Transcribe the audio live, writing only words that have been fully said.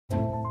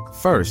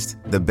First,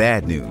 the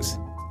bad news.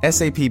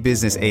 SAP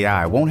Business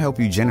AI won't help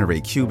you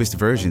generate cubist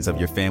versions of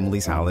your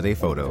family's holiday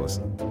photos.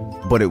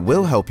 But it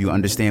will help you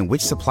understand which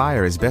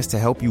supplier is best to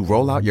help you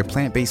roll out your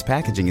plant-based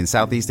packaging in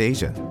Southeast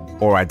Asia,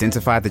 or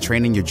identify the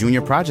training your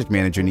junior project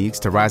manager needs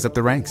to rise up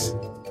the ranks,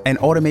 and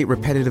automate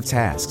repetitive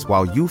tasks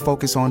while you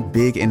focus on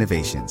big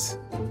innovations,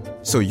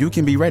 so you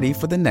can be ready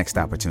for the next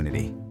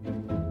opportunity.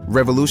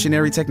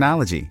 Revolutionary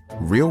technology,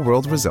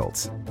 real-world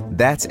results.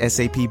 That's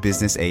SAP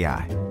Business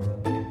AI.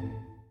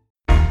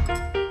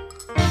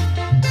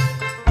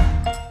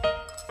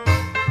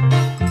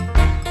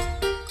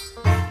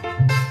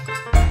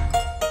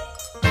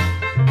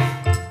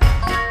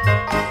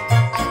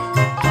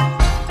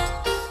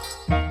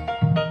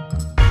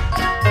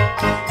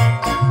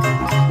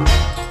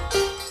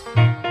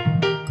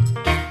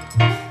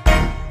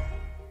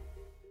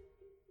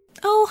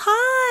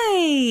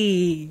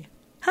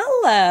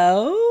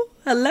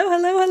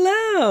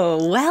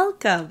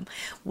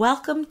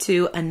 Welcome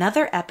to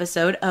another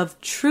episode of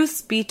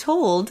Truths Be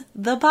Told,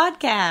 the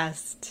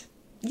podcast.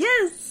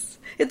 Yes,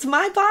 it's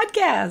my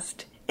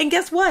podcast. And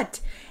guess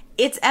what?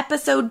 It's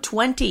episode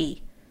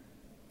 20.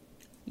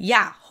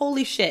 Yeah,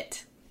 holy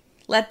shit.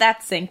 Let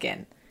that sink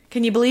in.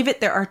 Can you believe it?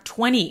 There are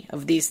 20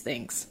 of these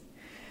things.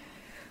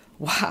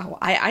 Wow,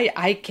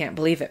 I can't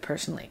believe it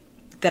personally,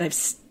 that I've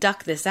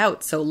stuck this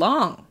out so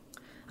long.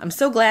 I'm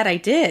so glad I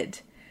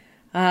did.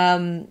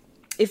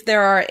 If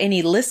there are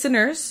any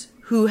listeners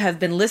who have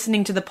been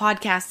listening to the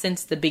podcast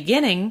since the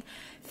beginning,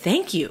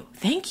 thank you.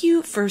 Thank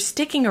you for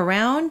sticking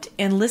around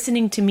and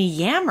listening to me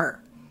yammer.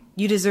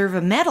 You deserve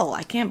a medal.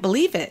 I can't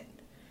believe it.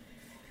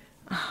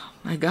 Oh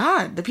my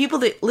God. The people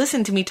that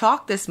listen to me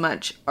talk this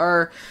much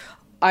are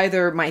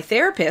either my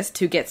therapist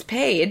who gets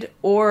paid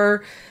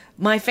or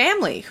my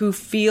family who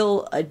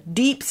feel a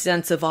deep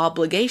sense of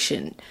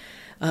obligation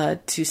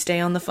to stay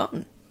on the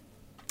phone.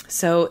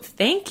 So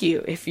thank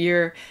you if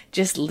you're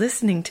just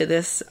listening to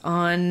this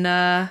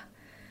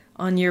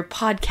on your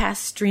podcast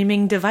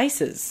streaming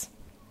devices.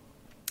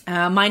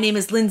 My name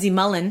is Lindsay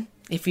Mullen,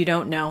 if you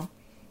don't know.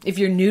 If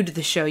you're new to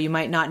the show, you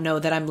might not know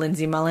that I'm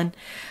Lindsay Mullen,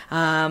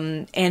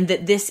 and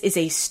that this is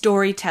a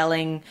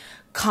storytelling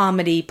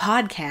comedy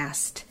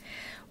podcast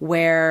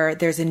where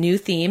there's a new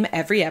theme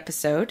every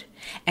episode,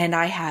 and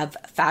I have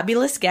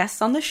fabulous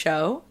guests on the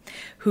show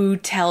who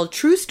tell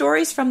true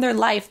stories from their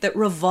life that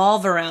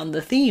revolve around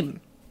the theme.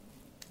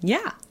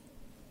 Yeah.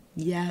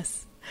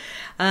 Yes.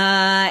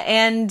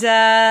 And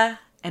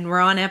we're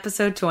on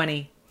episode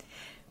 20,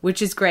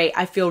 which is great.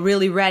 I feel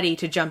really ready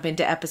to jump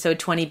into episode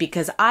 20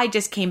 because I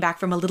just came back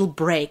from a little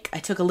break. I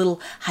took a little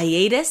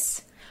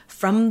hiatus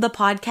from the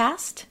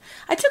podcast.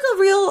 I took a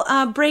real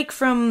break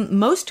from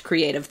most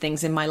creative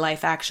things in my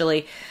life,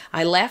 actually.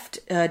 I left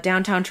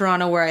downtown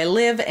Toronto where I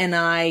live, and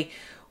I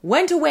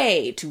went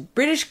away to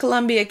British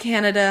Columbia,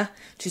 Canada,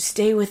 to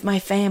stay with my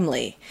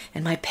family.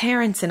 And my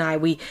parents and I,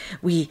 we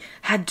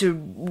had to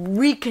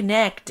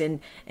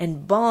reconnect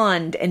and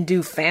bond and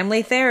do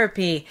family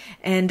therapy.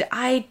 And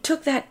I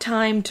took that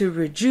time to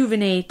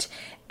rejuvenate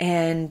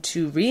and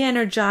to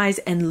re-energize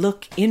and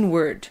look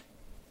inward.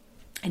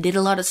 I did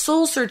a lot of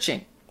soul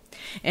searching.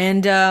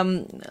 And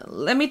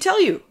let me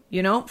tell you,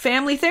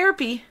 family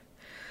therapy,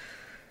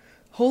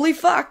 holy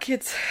fuck,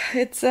 it's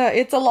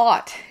a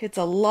lot. It's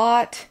a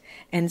lot.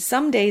 And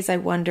some days I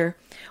wonder,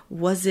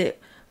 was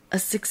it a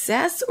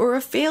success or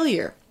a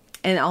failure?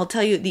 And I'll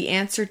tell you, the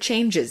answer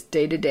changes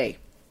day to day.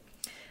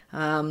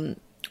 Overall,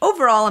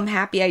 I'm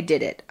happy I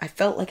did it. I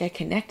felt like I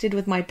connected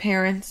with my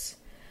parents.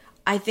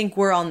 I think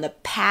we're on the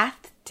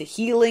path to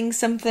healing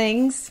some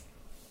things.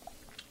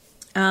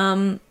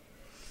 And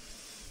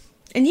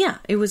yeah,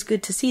 it was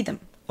good to see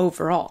them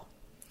overall.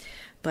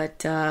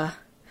 But,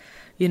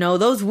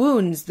 those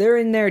wounds, they're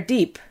in there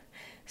deep.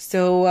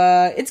 So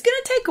it's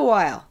going to take a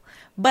while.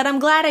 But I'm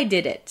glad I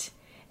did it.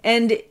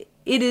 And it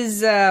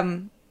is,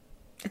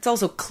 it's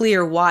also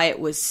clear why it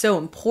was so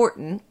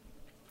important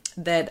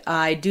that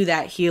I do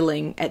that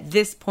healing at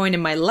this point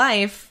in my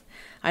life.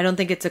 I don't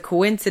think it's a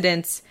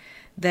coincidence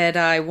that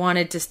I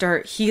wanted to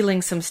start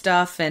healing some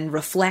stuff and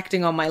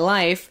reflecting on my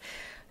life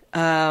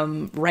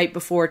right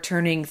before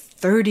turning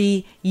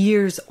 30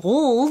 years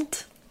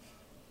old.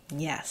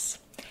 Yes,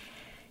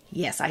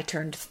 I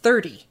turned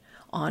 30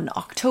 on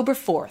October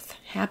 4th.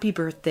 Happy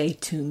birthday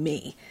to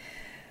me.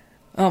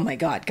 Oh my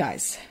God,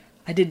 guys,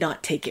 I did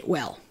not take it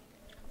well.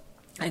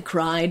 I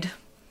cried.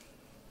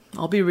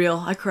 I'll be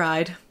real, I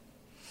cried.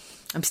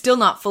 I'm still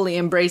not fully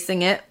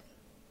embracing it.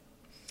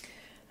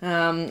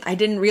 I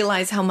didn't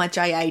realize how much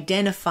I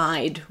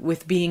identified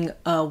with being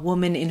a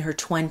woman in her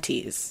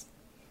 20s.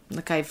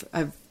 Like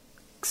I've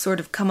sort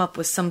of come up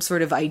with some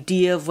sort of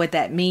idea of what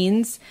that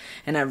means,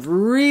 and I've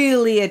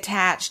really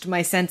attached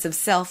my sense of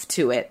self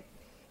to it.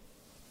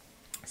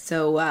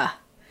 So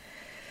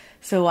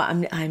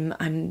I'm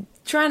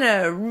trying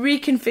to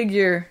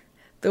reconfigure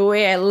the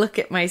way I look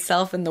at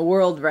myself in the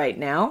world right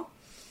now.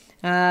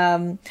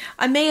 I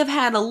may have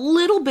had a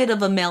little bit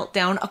of a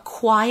meltdown, a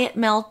quiet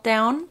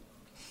meltdown.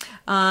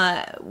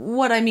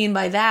 What I mean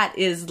by that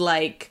is,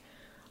 like,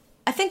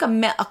 I think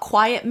a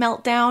quiet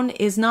meltdown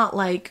is not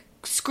like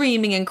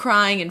screaming and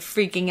crying and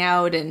freaking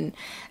out and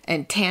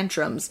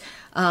tantrums.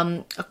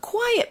 A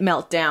quiet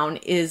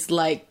meltdown is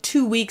like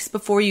 2 weeks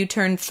before you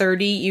turn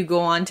 30, you go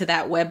on to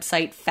that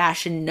website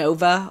Fashion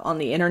Nova on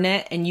the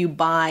internet and you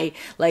buy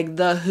like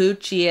the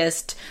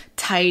hoochiest,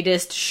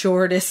 tightest,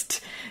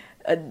 shortest,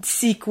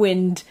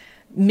 sequined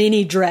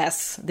mini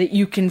dress that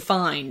you can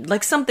find.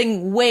 Like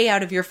something way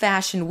out of your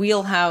fashion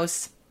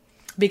wheelhouse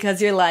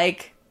because you're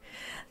like,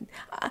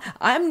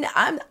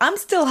 I'm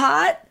still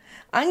hot.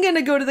 I'm going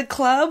to go to the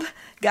club.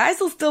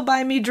 Guys will still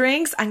buy me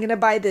drinks. I'm going to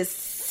buy this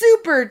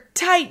super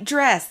tight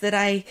dress that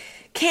I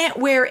can't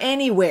wear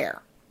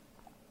anywhere.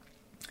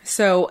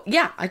 So,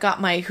 yeah, I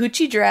got my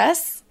hoochie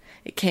dress.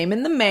 It came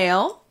in the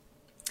mail,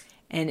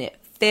 and it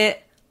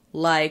fit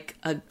like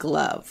a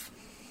glove.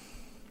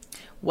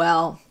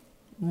 Well,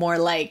 more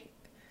like,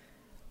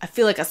 I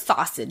feel like a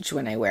sausage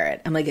when I wear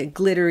it. I'm like a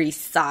glittery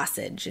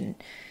sausage, and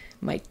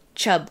my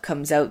chub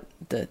comes out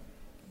the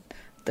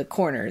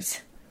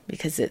corners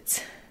because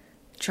it's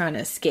trying to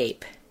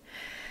escape.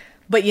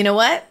 But you know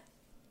what?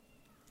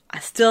 I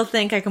still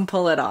think I can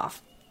pull it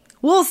off.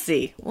 We'll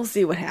see. We'll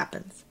see what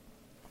happens.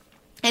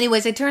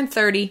 Anyways, I turned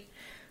 30.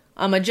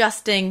 I'm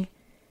adjusting.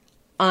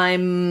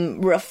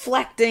 I'm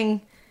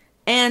reflecting.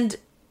 And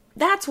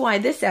that's why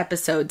this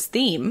episode's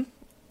theme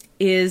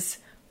is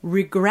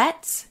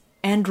regrets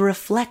and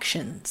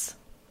reflections.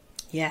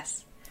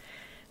 Yes.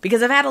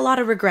 Because I've had a lot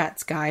of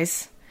regrets,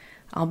 guys.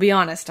 I'll be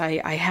honest.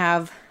 I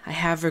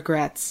have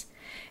regrets.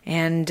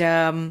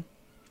 And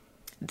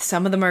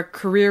some of them are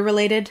career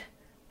related.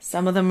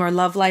 Some of them are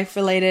love life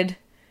related.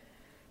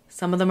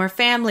 Some of them are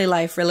family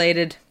life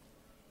related.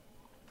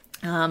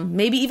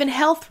 Maybe even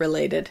health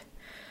related.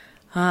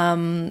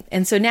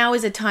 And so now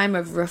is a time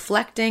of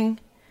reflecting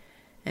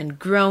and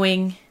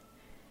growing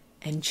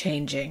and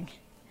changing.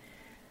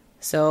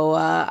 So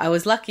I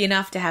was lucky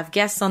enough to have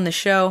guests on the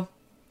show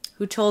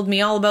who told me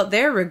all about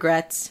their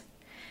regrets,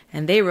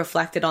 and they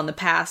reflected on the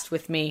past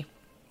with me.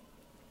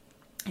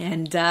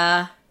 And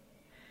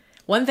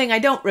one thing I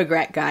don't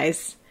regret,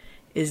 guys,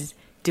 is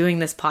doing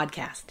this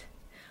podcast.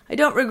 I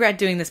don't regret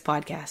doing this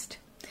podcast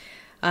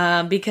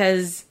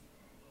because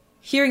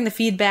hearing the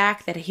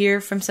feedback that I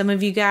hear from some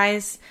of you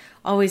guys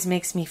always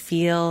makes me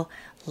feel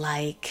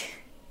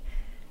like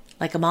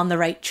I'm on the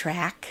right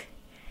track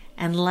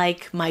and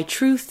like my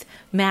truth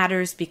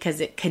matters because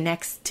it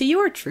connects to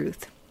your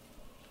truth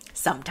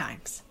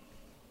sometimes.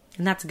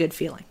 And that's a good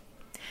feeling.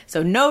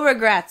 So no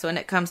regrets when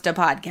it comes to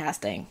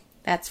podcasting.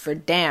 That's for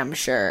damn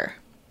sure.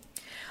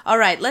 All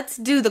right, let's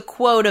do the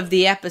quote of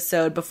the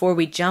episode before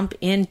we jump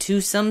into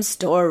some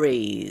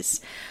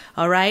stories.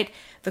 All right,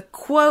 the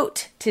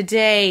quote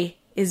today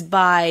is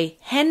by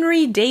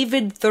Henry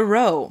David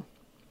Thoreau.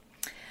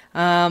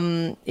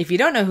 If you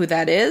don't know who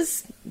that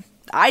is,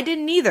 I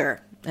didn't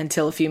either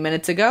until a few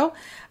minutes ago.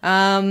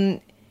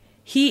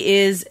 He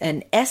is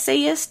an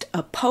essayist,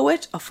 a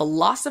poet, a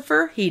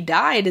philosopher. He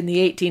died in the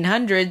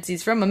 1800s.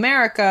 He's from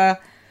America.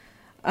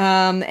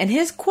 And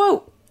his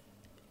quote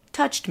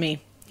touched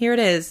me. Here it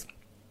is.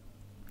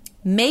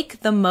 Make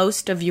the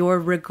most of your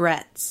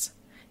regrets.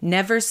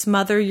 Never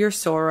smother your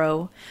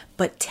sorrow,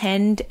 but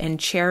tend and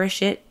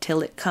cherish it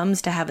till it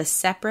comes to have a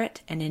separate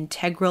and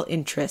integral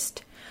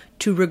interest.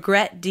 To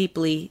regret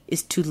deeply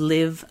is to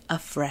live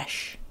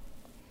afresh.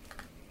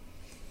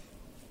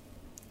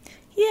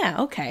 Yeah,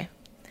 okay.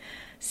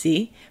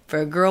 See, for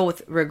a girl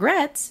with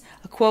regrets,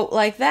 a quote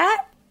like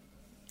that,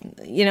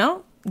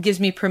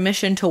 gives me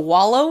permission to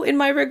wallow in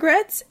my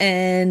regrets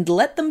and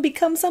let them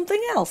become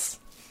something else.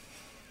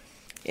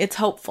 It's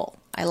hopeful.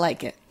 I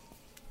like it.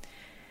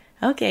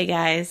 Okay,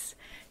 guys.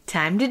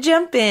 Time to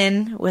jump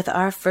in with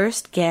our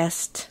first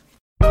guest.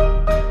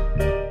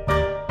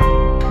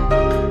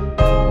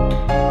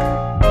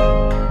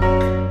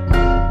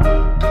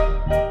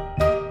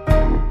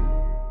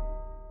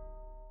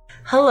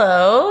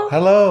 Hello.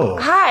 Hello.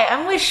 Hi,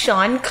 I'm with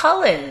Sean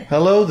Cullen.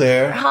 Hello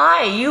there.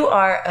 Hi, you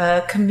are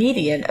a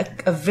comedian,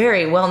 a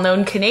very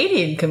well-known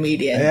Canadian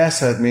comedian. Yes,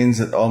 that means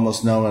that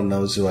almost no one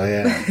knows who I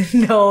am.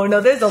 No,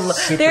 there's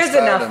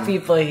enough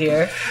people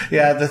here.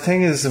 Yeah, the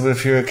thing is,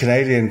 if you're a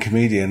Canadian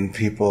comedian,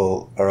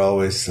 people are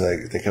always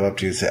like, they come up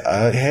to you and say,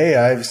 hey,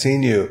 I've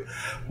seen you.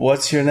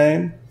 What's your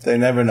name? They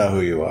never know who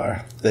you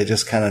are. They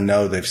just kind of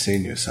know they've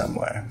seen you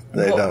somewhere.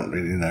 They don't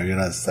really know.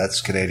 That's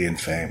Canadian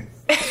fame.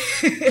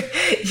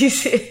 You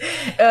see,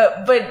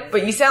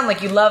 but you sound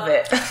like you love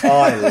it. Oh,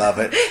 I love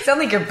it. You sound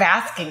like you're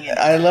basking in it.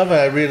 I love it.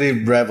 I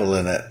really revel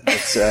in it.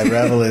 I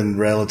revel in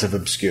relative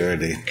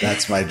obscurity.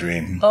 That's my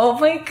dream. Oh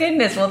my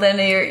goodness! Well, then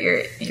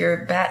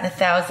you're batting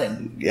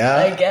 1,000. Yeah,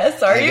 I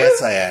guess. Are you? I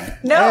guess I am.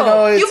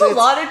 No, you have a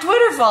lot of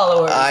Twitter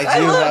followers. I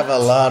do have a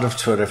lot of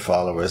Twitter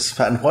followers.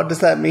 And what does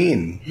that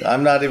mean?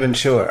 I'm not even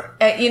sure.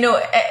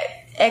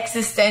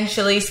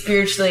 Existentially,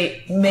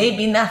 spiritually,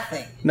 maybe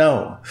nothing.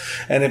 No.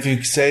 And if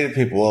you say to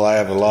people, well, I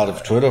have a lot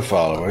of Twitter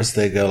followers,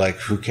 they go like,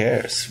 who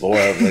cares? Or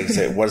they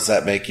say, what does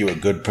that make you a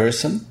good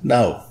person?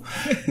 No,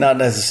 not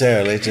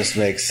necessarily. It just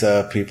makes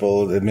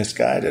people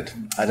misguided.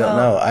 I don't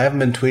know. I haven't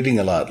been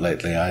tweeting a lot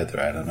lately either.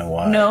 I don't know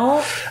why.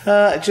 No?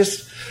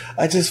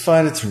 I just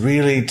find it's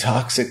really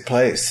toxic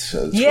place.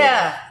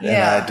 Yeah.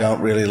 And I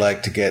don't really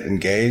like to get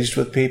engaged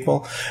with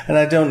people. And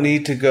I don't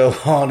need to go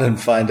on and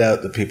find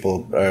out that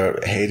people are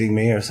hating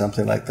me or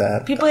something like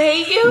that. People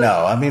hate you?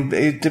 No, I mean,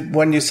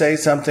 when you say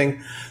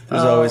something,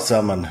 there's always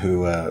someone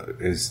who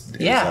is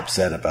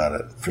upset about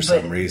it for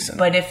some reason.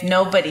 But if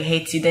nobody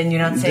hates you, then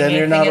you're not saying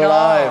anything not at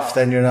alive. all.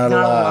 Then you're not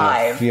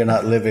alive. You're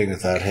not living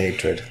without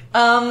hatred.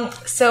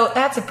 So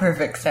that's a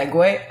perfect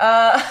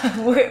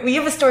segue. We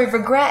have a story of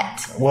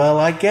regret. Well,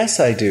 I guess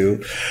I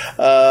do.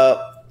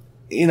 I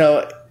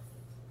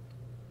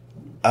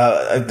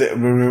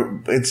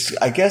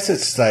guess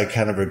it's like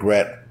kind of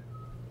regret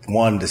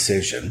one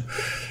decision,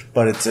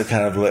 but it's a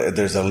kind of,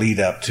 there's a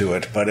lead up to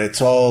it, but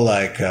it's all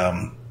like,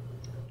 when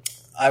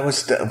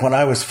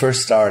I was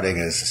first starting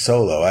as a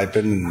solo, I'd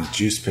been in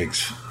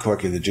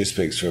Corky the Juice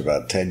Pigs for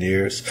about 10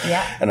 years.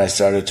 Yeah. And I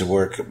started to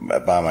work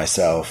by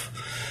myself.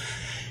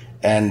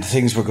 And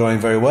things were going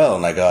very well.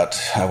 And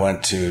I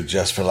went to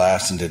Just for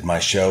Laughs and did my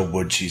show,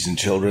 Wood, Cheese and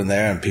Children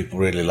there. And people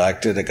really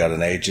liked it. I got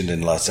an agent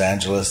in Los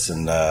Angeles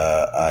and,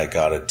 I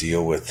got a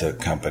deal with a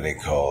company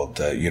called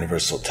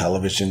Universal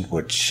Television,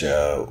 which,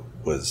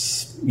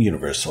 was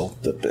Universal.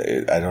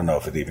 I don't know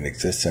if it even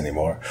exists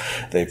anymore.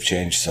 They've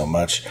changed so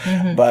much.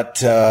 Mm-hmm.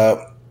 But,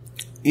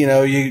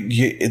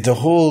 the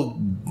whole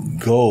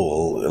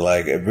goal,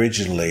 like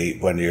originally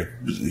when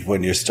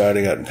you're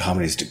starting out in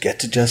comedy is to get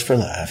to Just for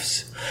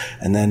Laughs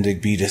and then to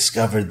be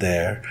discovered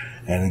there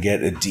and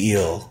get a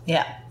deal.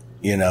 Yeah.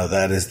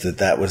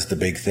 That was the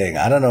big thing.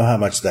 I don't know how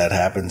much that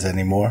happens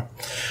anymore.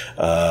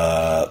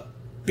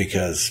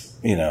 Because,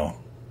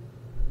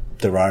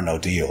 there are no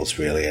deals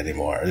really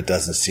anymore. It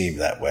doesn't seem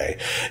that way.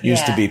 It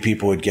used to be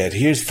people would get,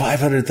 here's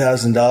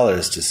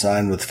 $500,000 to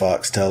sign with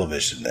Fox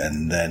Television.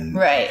 And then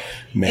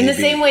maybe, in the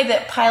same way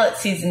that pilot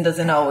season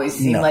doesn't always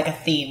seem like a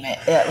theme,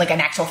 like an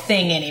actual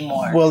thing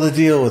anymore. Well, the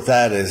deal with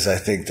that is I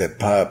think that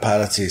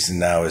pilot season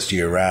now is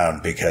year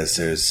round because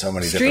there's so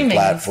many different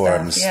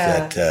platforms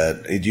that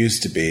it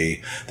used to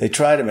be. They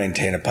try to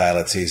maintain a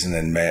pilot season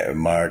in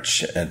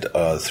March and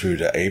through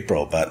to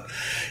April, but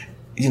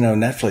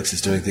Netflix is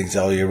doing things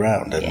all year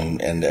round,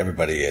 and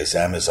everybody is,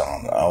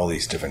 Amazon, all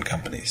these different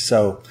companies.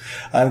 So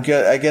I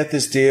get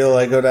this deal.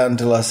 I go down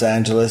to Los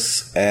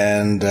Angeles,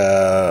 and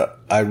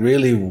I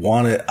really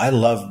I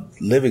love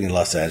living in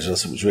Los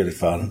Angeles. It was really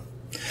fun.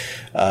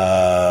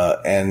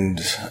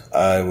 And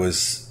I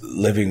was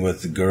living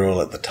with the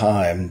girl at the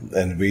time,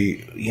 and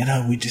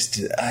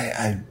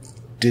I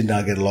did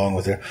not get along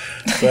with her,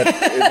 but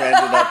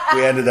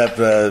we ended up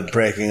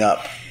breaking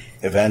up.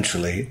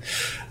 Eventually,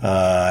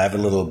 I have a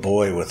little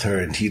boy with her,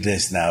 and he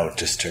is now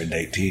just turned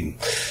 18.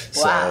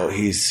 Wow. So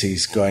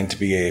he's going to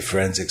be a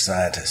forensic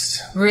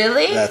scientist.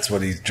 Really? That's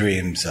what he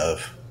dreams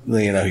of.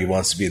 He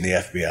wants to be in the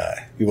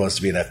FBI. He wants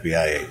to be an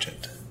FBI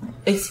agent.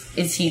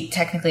 Is he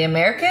technically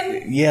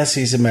American? Yes,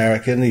 he's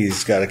American.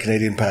 He's got a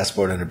Canadian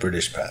passport and a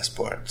British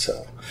passport.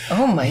 So,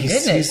 oh my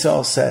goodness, he's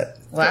all set.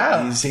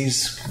 Wow.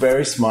 He's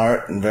very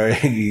smart and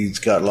he's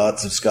got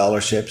lots of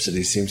scholarships, and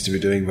he seems to be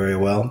doing very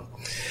well.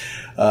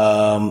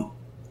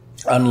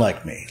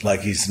 Unlike me,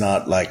 he's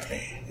not like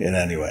me in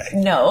any way.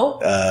 No.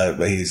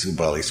 But he's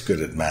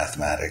good at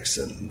mathematics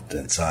and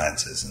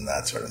sciences and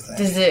that sort of thing.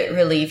 Does it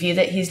relieve you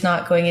that he's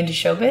not going into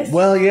showbiz?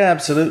 Well, yeah,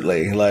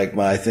 absolutely.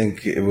 I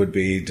think it would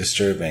be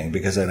disturbing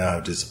because I know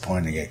how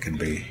disappointing it can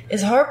be.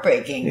 It's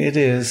heartbreaking. It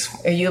is.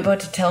 Are you about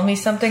to tell me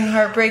something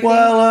heartbreaking?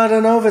 Well, I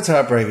don't know if it's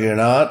heartbreaking or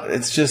not.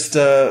 It's just,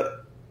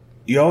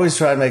 you always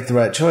try to make the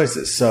right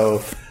choices.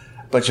 So,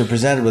 but you're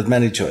presented with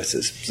many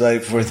choices.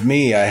 So with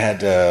me, I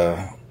had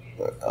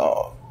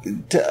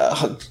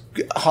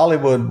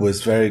Hollywood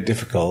was very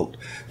difficult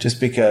just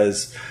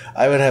because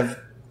I would have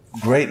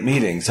great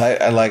meetings.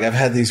 I've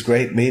had these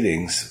great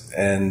meetings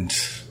and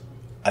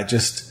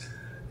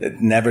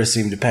it never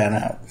seemed to pan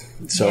out.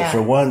 So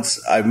for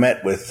once I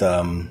met with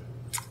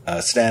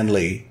Stan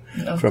Lee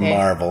from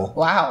Marvel.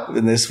 Wow.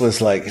 And this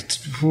was a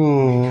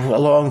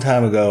long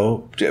time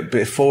ago,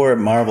 before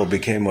Marvel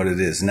became what it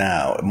is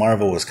now.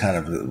 Marvel was kind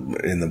of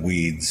in the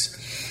weeds,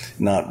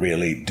 not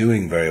really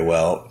doing very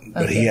well.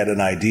 But he had an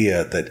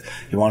idea that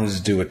he wanted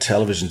to do a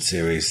television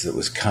series that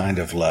was kind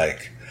of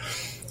like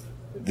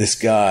this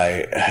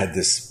guy had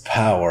this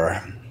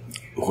power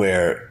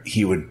where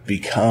he would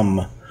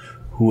become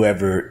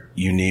whoever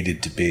you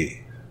needed to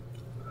be.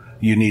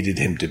 You needed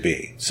him to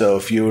be. So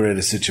if you were in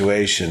a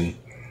situation,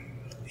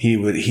 he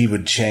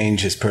would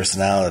change his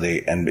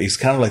personality, and he's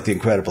kind of like the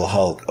Incredible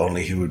Hulk,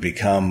 only he would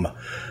become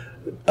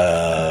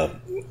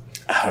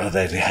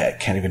I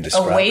can't even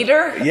describe. A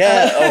waiter?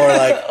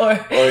 Yeah, or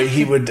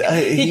he would.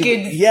 He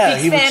could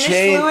would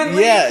change.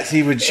 Fluently? Yes,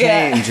 he would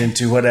change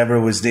into whatever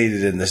was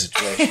needed in the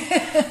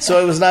situation.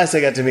 So it was nice. I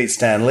got to meet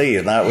Stan Lee,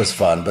 and that was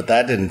fun. But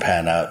that didn't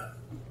pan out.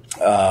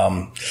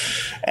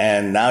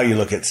 And now you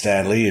look at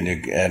Stan Lee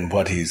and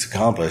what he's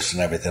accomplished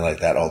and everything like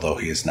that, although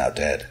he is now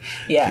dead.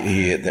 Yeah.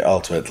 He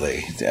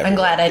ultimately... I'm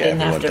glad I didn't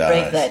have to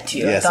break that to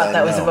you. Yes, I thought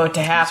that was about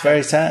to happen. It's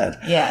very sad.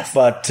 Yes.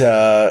 But,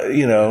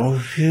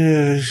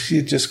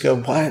 you just go,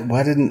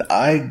 why didn't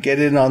I get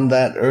in on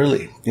that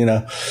early?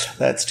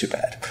 That's too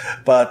bad.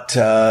 But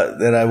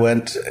then I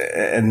went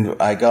and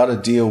I got a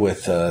deal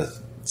with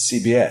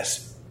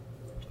CBS,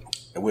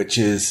 which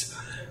is,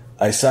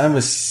 I signed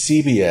with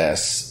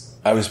CBS.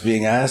 I was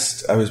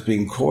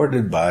being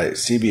courted by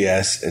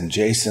CBS, and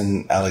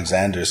Jason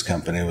Alexander's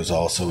company was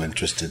also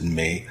interested in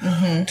me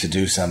to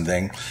do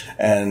something.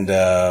 And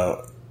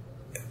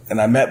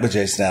I met with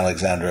Jason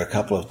Alexander a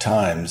couple of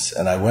times,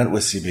 and I went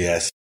with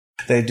CBS.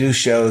 They do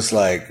shows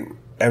like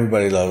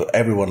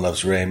Everyone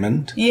Loves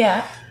Raymond.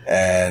 Yeah.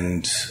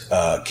 And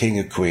King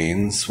of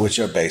Queens, which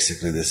are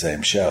basically the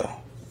same show.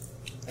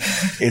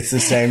 It's the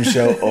same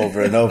show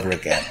over and over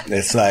again.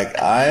 It's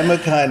like, I'm a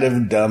kind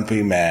of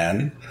dumpy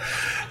man.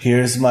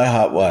 Here's my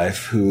hot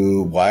wife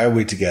who, why are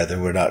we together?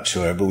 We're not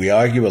sure, but we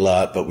argue a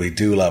lot, but we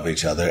do love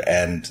each other.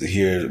 And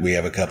here we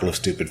have a couple of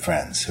stupid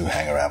friends who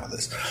hang around with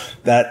us.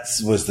 That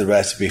was the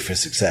recipe for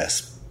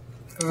success.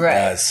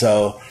 Right.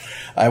 So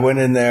I went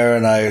in there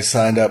and I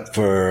signed up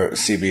for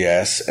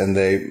CBS, and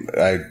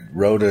I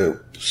wrote a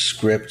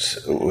script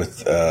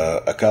with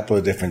a couple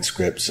of different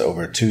scripts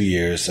over 2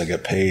 years. I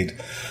got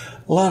paid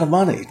a lot of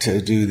money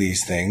to do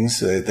these things.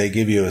 They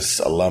give you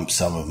a lump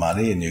sum of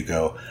money, and you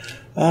go,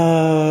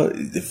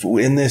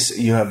 in this,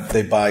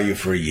 they buy you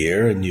for a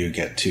year, and you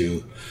get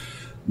to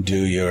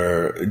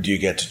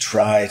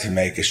try to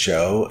make a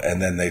show,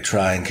 and then they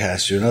try and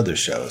cast you in other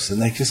shows.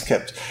 And they just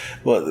kept,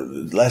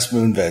 Les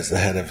Moonves, the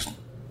head of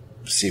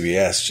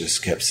CBS,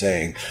 just kept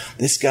saying,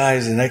 this guy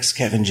is the next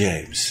Kevin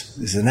James.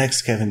 He's the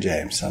next Kevin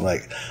James. I'm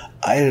like,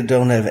 I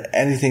don't have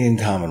anything in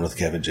common with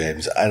Kevin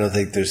James. I don't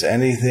think there's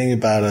anything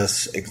about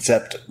us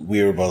except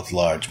we were both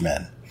large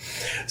men.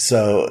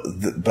 So,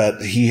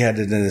 but he had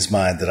it in his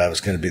mind that I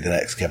was going to be the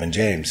next Kevin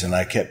James, and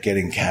I kept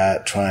getting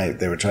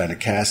they were trying to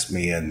cast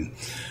me in,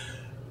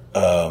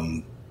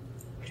 kind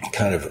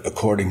of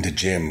according to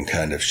Jim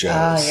kind of shows.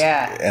 Oh,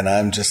 yeah. And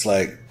I'm just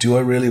like, do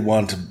I really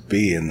want to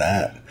be in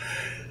that?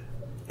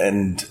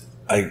 And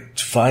I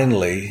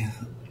finally,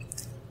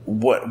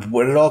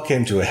 what it all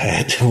came to a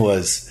head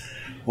was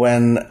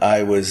when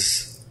I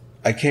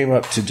came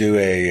up to do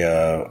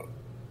a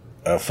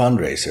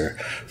fundraiser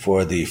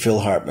for the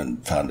Phil Hartman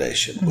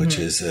Foundation, which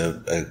is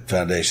a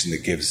foundation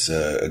that gives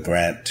a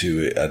grant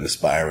to an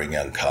aspiring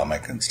young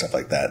comic and stuff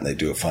like that. And they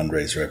do a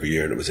fundraiser every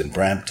year. And it was in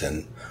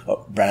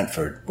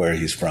Brantford, where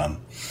he's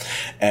from.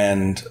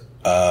 And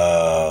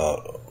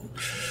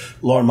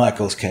Lorne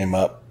Michaels came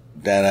up.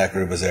 Dan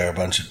Aykroyd was there, a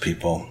bunch of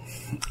people,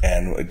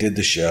 and we did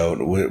the show.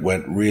 It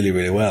went really,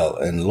 really well.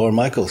 And Lorne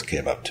Michaels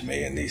came up to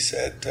me and he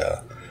said,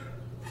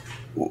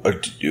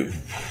 what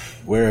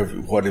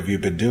have you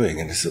been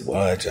doing? And I said,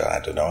 well, I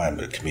don't know. I'm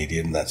a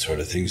comedian and that sort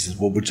of thing. He said,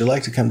 well, would you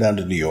like to come down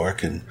to New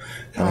York and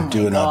kind of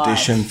do an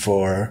audition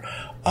for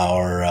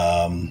our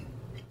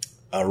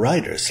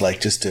writers,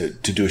 like just to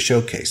do a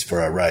showcase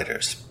for our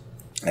writers?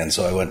 And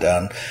so I went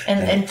down.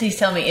 And please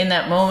tell me, in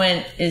that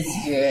moment,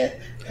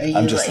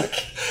 I'm just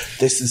like,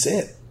 this is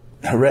it.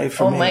 Hooray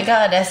for me. Oh my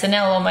God,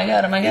 SNL. Oh my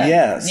God.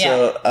 Yeah.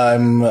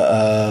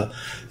 So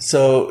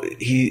so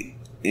he,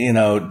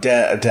 Dan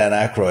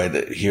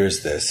Aykroyd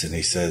hears this, and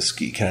he says,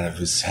 he kind of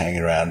is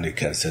hanging around, and he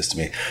kind of says to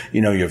me,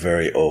 you're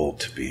very old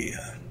to be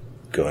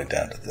going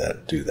down to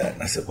do that.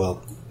 And I said,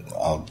 well,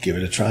 I'll give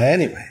it a try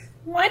anyway.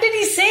 Why did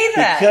he say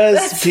that?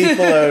 Because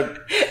people are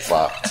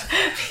fucked.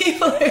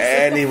 People are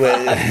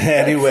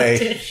anyway.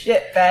 Such a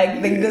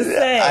shitbag thing to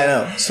say. I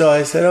know. So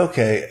I said,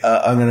 okay,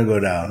 I'm going to go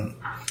down.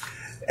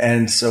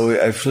 And so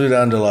I flew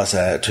down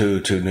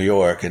to New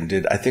York and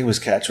did, I think it was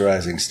Catch a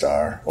Rising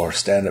Star or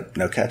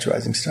Catch a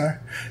Rising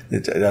Star. I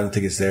don't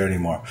think it's there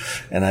anymore.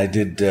 And I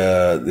did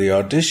the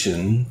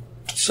audition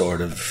sort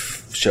of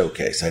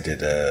showcase. I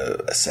did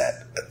a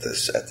set at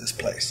this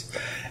place,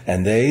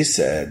 and they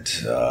said.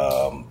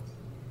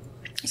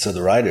 So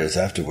the writers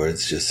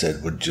afterwards just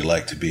said, would you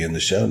like to be in the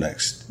show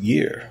next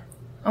year?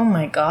 Oh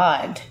my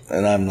God.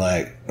 And I'm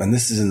like, and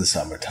this is in the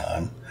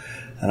summertime.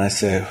 And I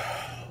say,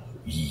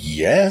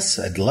 yes,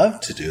 I'd love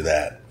to do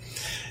that.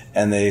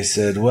 And they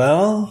said,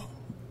 well,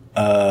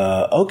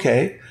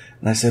 okay.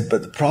 And I said,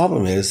 but the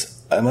problem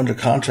is I'm under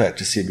contract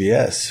to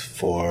CBS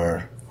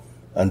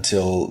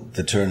until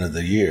the turn of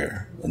the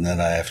year. And then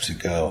I have to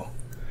go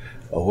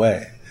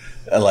away.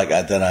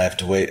 Then I have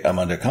to wait. I'm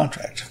under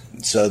contract.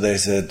 So they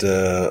said,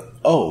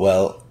 oh,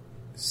 well,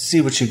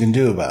 see what you can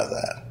do about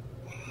that.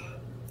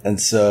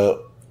 And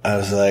so I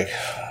was like,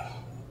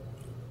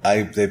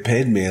 they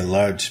paid me a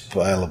large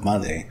pile of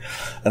money,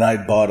 and I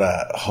bought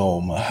a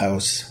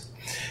house,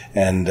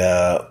 and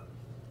I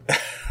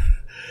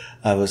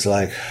was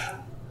like,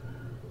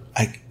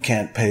 I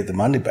can't pay the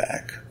money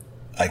back.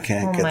 I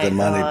can't get the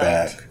money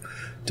back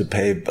to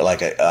pay.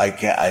 Like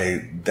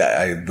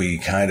we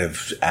kind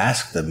of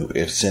asked them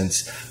if,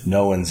 since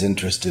no one's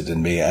interested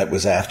in me, it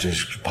was after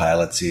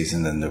pilot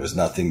season and there was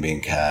nothing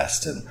being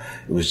cast and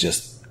it was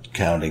just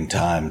counting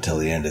time till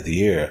the end of the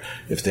year,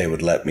 if they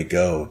would let me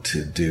go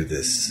to do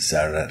this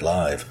Saturday Night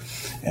Live.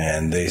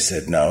 And they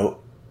said, no,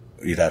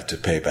 you'd have to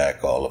pay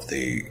back all of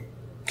the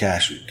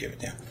cash we've given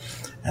you.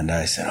 And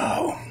I said,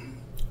 oh,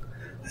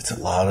 that's a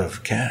lot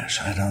of cash.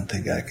 I don't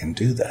think I can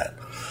do that.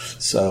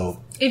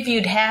 So if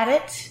you'd had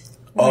it,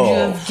 would you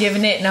have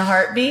given it in a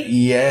heartbeat?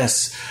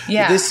 Yes.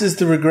 Yeah. This is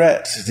the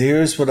regret.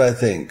 Here's what I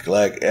think.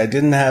 Like, I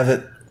didn't have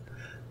it,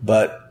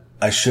 but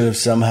I should have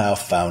somehow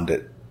found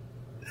it.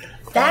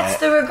 That's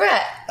the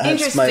regret.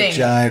 That's my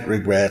giant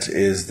regret,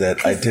 is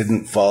that I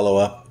didn't follow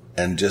up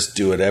and just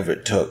do whatever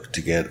it took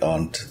to get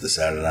onto the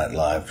Saturday Night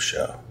Live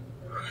show.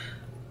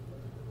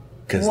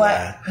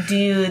 What do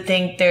you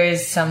think?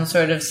 There's some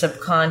sort of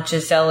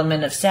subconscious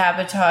element of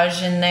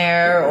sabotage in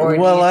there, or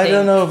I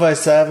don't know if I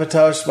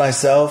sabotaged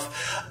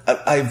myself.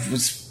 I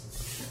was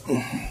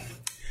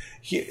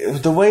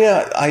the way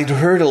I'd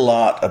heard a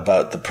lot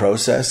about the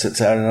process at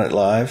Saturday Night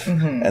Live,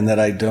 and that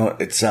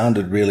it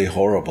sounded really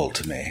horrible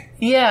to me.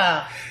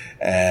 Yeah,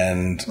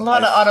 and a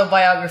lot of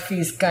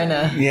autobiographies kind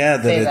of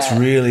that it's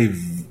really,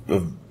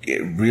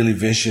 really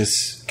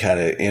vicious kind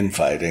of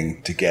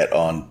infighting to get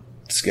on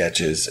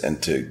sketches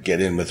and to get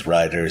in with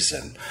writers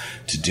and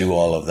to do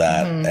all of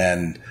that.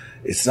 And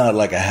it's not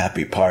like a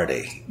happy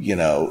party,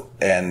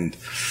 and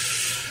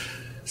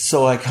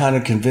so I kind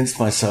of convinced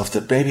myself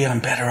that maybe I'm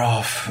better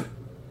off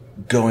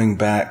going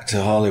back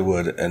to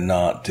Hollywood and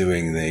not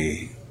doing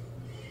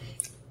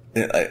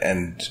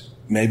and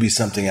maybe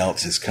something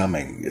else is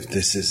coming. If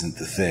this isn't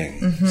the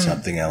thing,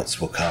 something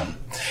else will come.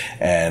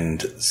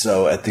 And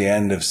so at the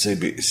end of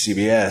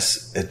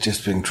CBS, it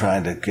just been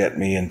trying to get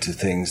me into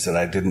things that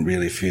I didn't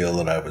really feel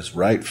that I was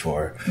right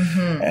for.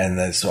 And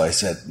then so I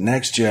said,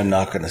 next year I'm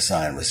not going to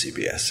sign with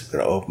CBS. I'm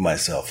going to open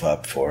myself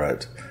up for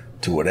it,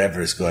 to whatever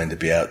is going to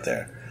be out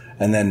there.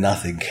 And then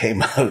nothing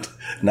came out.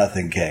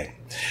 Nothing came.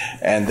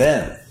 And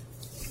then,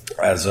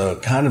 as a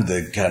kind of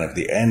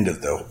the end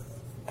of the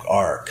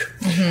arc,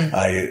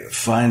 I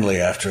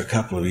finally, after a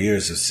couple of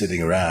years of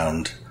sitting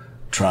around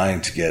trying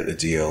to get a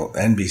deal,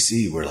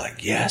 NBC were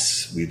like,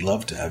 yes, we'd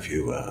love to have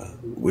you.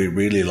 We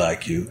really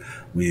like you.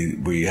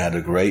 We had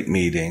a great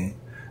meeting.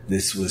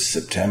 This was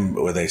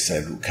September, where they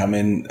said, come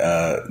in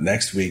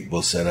next week.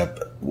 We'll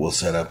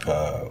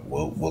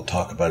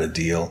talk about a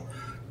deal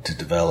to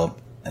develop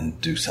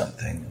and do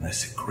something. And I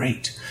said,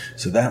 great.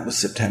 So that was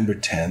September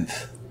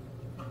 10th.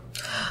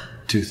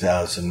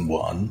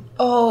 2001.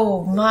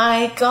 Oh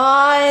my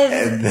God.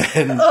 And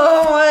then,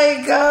 oh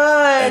my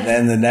God. And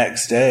then the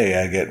next day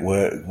I get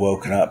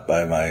woken up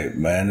by my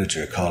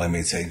manager calling me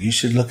and saying, you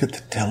should look at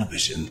the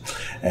television.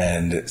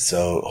 And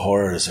so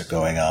horrors are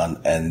going on.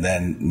 And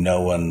then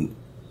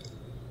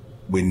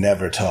we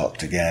never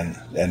talked again,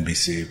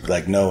 NBC.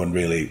 Like, no one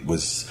really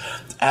was.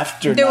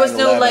 After there was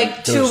no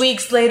 2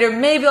 weeks later,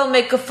 maybe I'll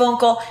make a phone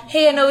call.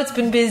 Hey, I know it's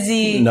been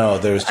busy. No,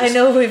 there was just, I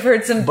know we've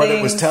heard some but things.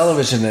 It was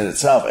television in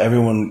itself.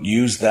 Everyone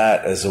used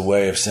that as a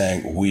way of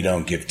saying, we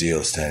don't give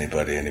deals to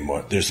anybody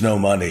anymore. There's no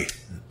money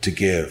to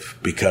give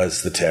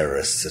because the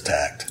terrorists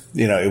attacked.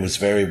 It was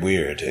very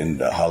weird in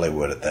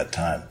Hollywood at that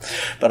time.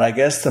 But I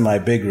guess my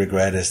big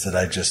regret is that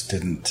I just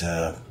didn't,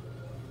 I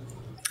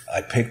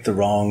picked the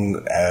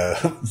wrong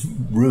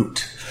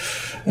route.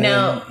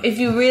 Now, if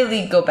you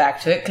really go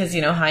back to it, because,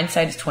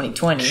 hindsight is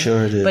 20/20.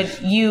 Sure it is.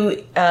 But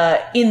you,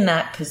 in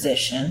that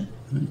position,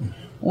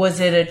 was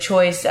it a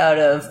choice out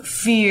of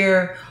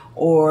fear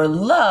or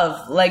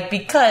love? Like,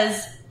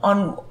 because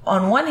on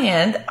one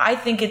hand, I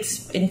think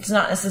it's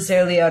not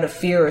necessarily out of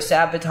fear or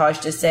sabotage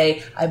to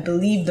say, I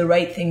believe the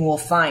right thing will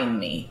find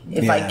me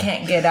if I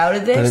can't get out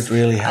of this. But it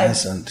really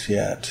hasn't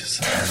yet.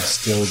 So I'm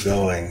still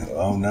going,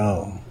 oh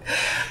no.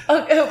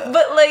 Okay,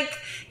 but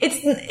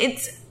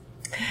it's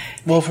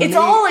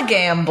all a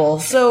gamble,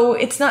 so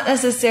it's not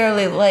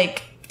necessarily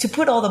like to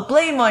put all the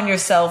blame on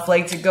yourself,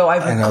 like to go, I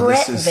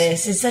regret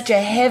this is such a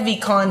heavy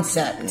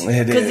concept.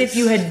 Because if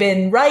you had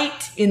been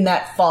right in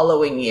that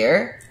following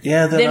year,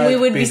 then we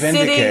would be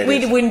sitting.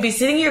 We wouldn't be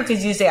sitting here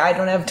because you say, I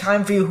don't have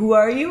time for you. Who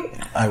are you?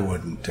 I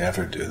wouldn't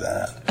ever do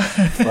that.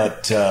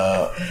 But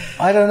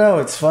I don't know.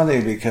 It's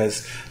funny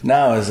because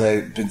now, as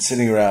I've been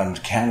sitting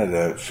around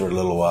Canada for a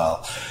little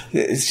while,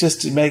 it's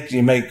just you make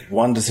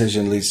one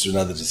decision leads to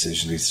another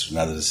decision leads to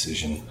another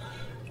decision.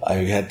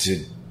 I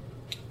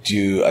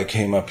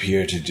came up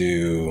here to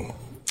do,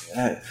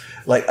 I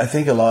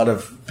think a lot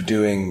of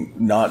doing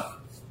not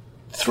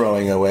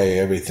throwing away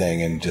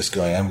everything and just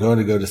going, I'm going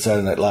to go to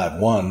Saturday Night Live.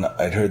 One,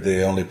 I'd heard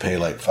they only pay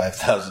like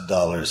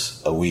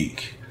 $5,000 a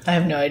week. I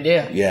have no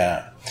idea.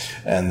 Yeah.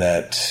 And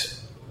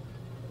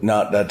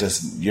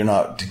you're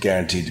not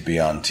guaranteed to be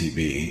on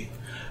TV.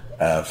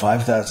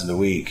 $5,000 a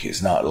week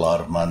is not a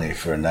lot of money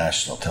for a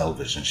national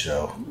television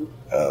show.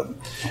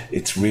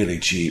 It's really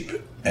cheap.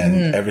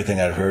 And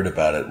everything I'd heard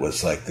about it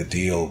was like the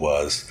deal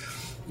was,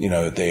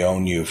 they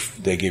own you,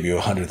 they give you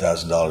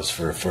 $100,000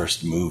 for a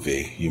first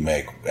movie you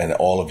make, and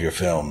all of your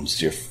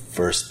films, your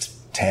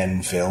first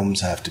 10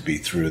 films have to be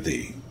through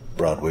the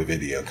Broadway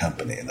Video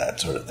Company and that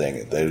sort of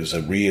thing. There was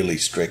a really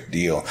strict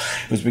deal.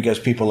 It was because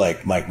people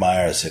like Mike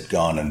Myers had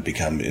gone and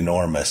become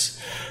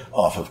enormous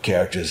off of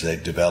characters they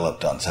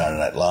developed on Saturday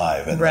Night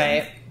Live. And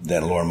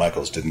then Lorne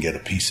Michaels didn't get a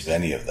piece of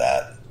any of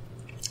that.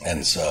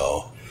 And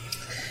so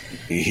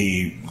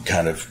he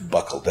kind of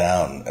buckled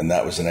down. And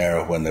that was an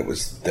era when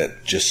that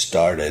just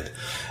started.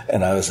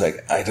 And I was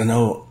like, I don't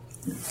know.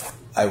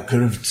 I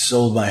could have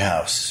sold my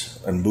house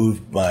and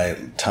moved my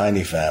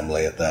tiny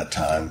family at that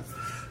time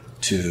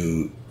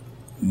to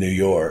New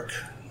York,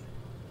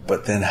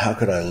 but then how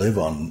could I live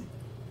on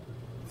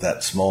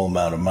that small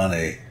amount of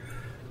money,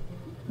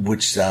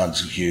 which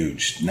sounds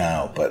huge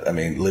now, but I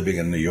mean, living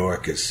in New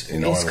York is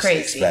enormously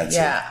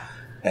expensive. Yeah.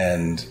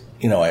 And,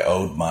 I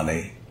owed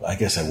money. I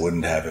guess I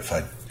wouldn't have if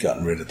I'd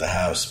gotten rid of the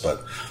house,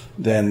 but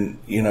then,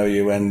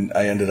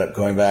 I ended up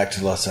going back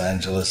to Los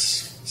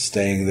Angeles,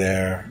 staying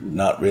there,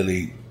 not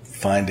really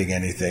finding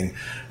anything,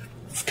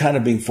 kind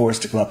of being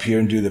forced to come up here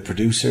and do the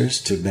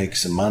producers to make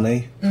some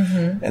money.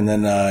 Mm-hmm. And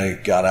then I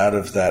got out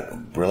of that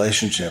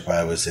relationship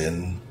I was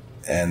in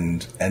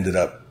and ended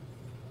up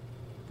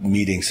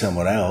meeting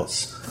someone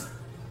else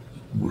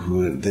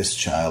who this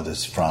child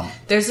is from.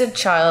 There's a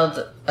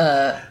child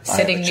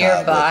sitting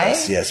nearby.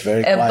 Yes,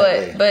 very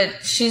quietly.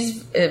 But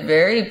she's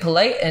very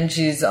polite and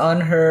she's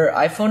on her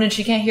iPhone and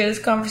she can't hear this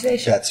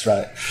conversation. That's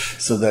right.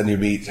 So then you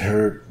meet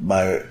her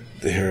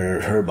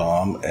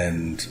mom,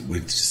 and we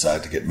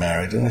decided to get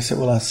married. And I said,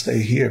 well, I'll stay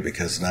here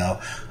because now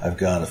I've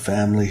got a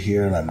family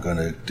here and I'm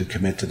going to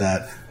commit to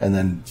that. And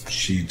then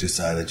she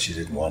decided she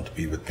didn't want to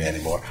be with me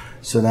anymore.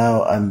 So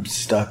now I'm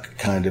stuck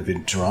kind of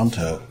in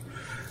Toronto.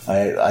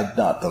 I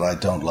not that I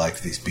don't like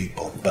these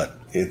people, but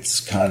it's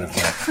kind of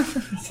like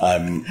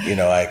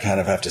I kind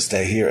of have to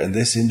stay here. And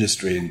this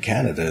industry in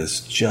Canada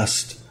is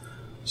just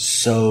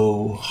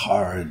so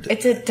hard.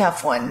 It's a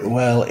tough one.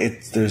 Well,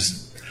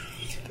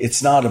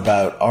 it's not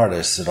about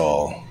artists at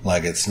all.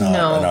 Like, it's not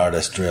an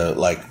artist drill.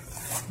 Like,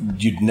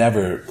 you'd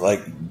never,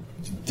 like,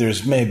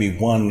 there's maybe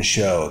one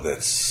show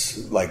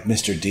that's like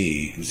Mr.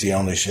 D, who's the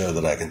only show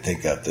that I can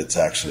think of that's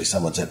actually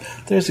someone said,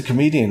 there's a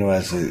comedian who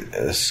has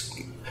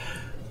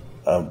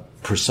a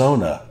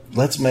persona.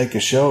 Let's make a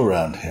show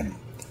around him.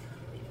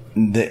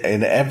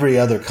 In every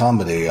other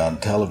comedy on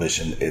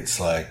television, it's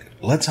like,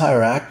 let's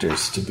hire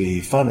actors to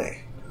be funny.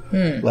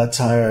 Let's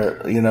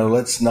hire,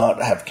 let's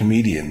not have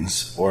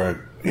comedians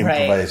or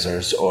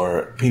improvisers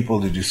or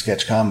people who do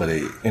sketch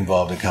comedy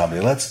involved in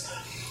comedy. Let's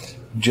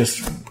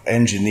just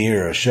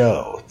engineer a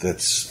show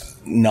that's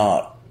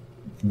not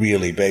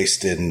really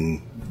based in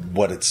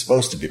what it's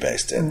supposed to be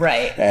based in.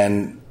 Right.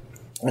 And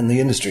the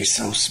industry's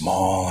so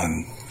small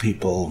and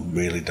people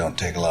really don't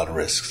take a lot of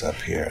risks up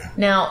here.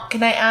 Now,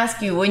 can I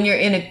ask you, when you're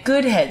in a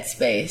good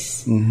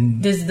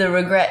headspace, does the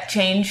regret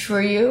change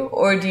for you?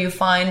 Or do you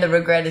find the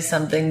regret is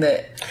something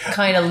that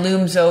kind of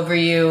looms over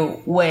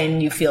you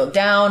when you feel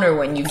down or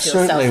when you feel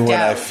self-doubt? Certainly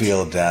when I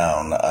feel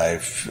down, I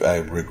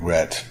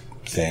regret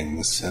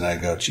things and I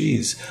go,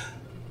 geez,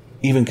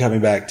 even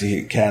coming back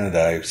to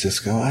Canada, I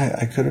just go,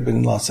 I could have been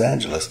in Los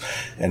Angeles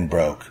and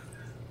broke.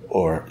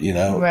 Or,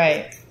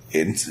 Right.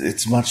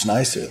 It's much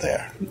nicer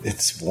there.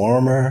 It's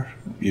warmer.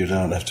 You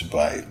don't have to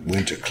buy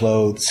winter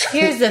clothes.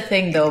 Here's the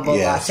thing, though, about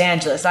Los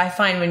Angeles. I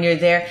find when you're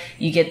there,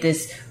 you get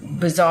this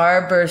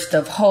bizarre burst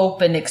of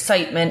hope and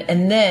excitement.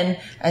 And then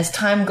as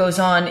time goes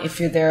on, if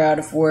you're there out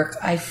of work,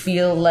 I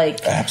feel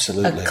like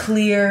Absolutely. a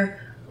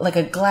clear, like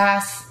a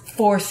glass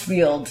force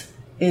field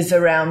is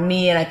around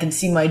me and I can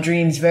see my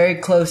dreams very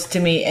close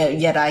to me,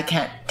 and yet I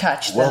can't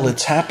touch them. Well,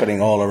 it's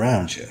happening all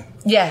around you.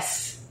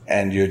 Yes.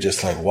 And you're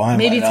just like, why am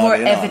Maybe I it's not more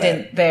in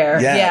evident there.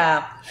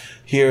 Yeah.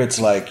 Here it's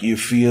like you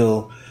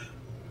feel,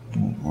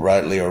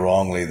 rightly or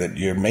wrongly, that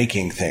you're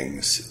making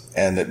things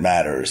and it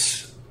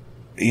matters.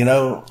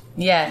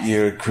 Yes.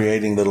 You're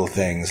creating little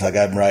things. Like,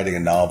 I'm writing a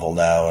novel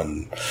now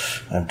and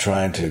I'm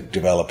trying to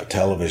develop a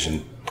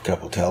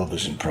couple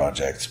television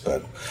projects,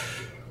 but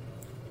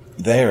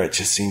there it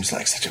just seems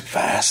like such a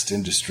vast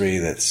industry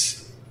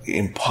that's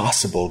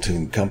impossible to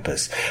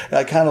encompass.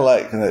 I kind of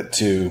like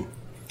that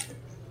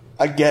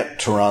I get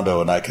Toronto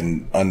and I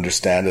can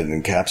understand it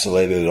and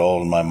encapsulate it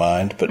all in my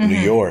mind, but New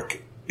York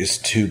is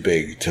too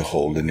big to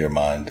hold in your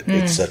mind.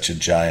 It's such a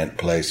giant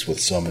place with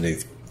so many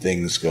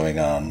things going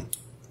on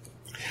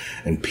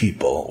and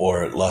people.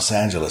 Or Los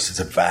Angeles, it's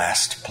a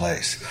vast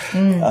place.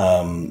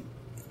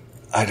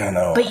 I don't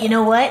know. But you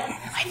know what?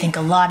 I think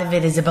a lot of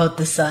it is about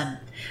the sun.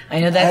 I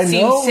know that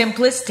seems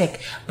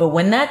simplistic, but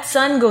when that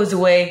sun goes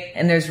away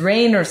and there's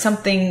rain or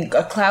something,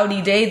 a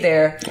cloudy day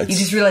there, you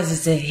just realize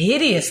it's a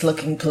hideous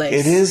looking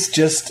place. It is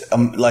just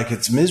like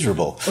it's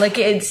miserable. Like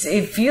it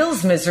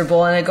feels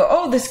miserable, and I go,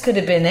 oh, this could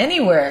have been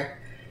anywhere.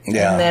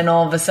 Yeah. And then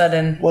all of a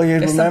sudden, well, you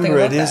remember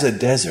it is a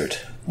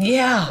desert.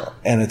 Yeah.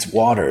 And it's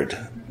watered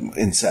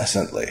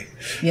incessantly.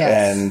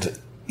 Yes. And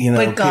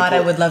But God,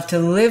 I would love to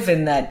live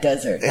in that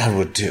desert. I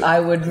would too. I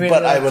would really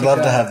But like I would to love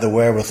go. to have the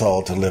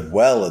wherewithal to live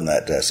well in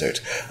that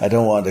desert. I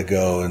don't want to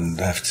go and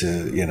have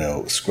to,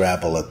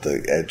 scrabble at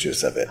the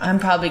edges of it. I'm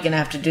probably going to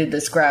have to do the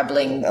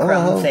scrabbling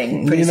crumb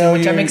thing pretty soon,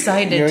 which I'm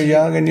excited You're to.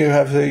 young and you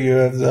have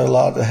a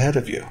lot ahead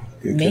of you.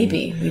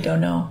 Maybe. We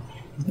don't know.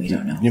 We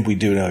don't know. We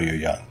do know you're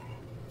young.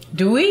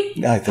 Do we?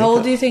 I think How old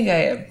that- do you think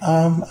I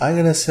am? I'm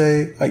going to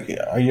say,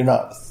 are you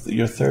not,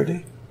 you're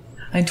 30?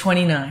 I'm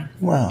 29.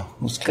 Wow.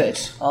 That's Good.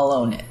 close. I'll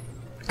own it.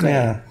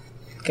 Yeah.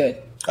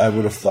 Good. I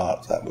would have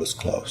thought that was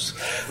close.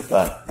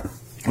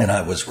 And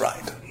I was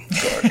right.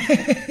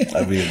 Sorry.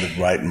 I was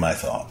right in my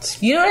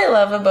thoughts. You know what I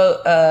love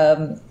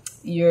about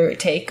your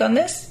take on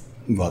this?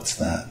 What's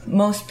that?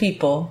 Most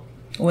people,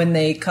 when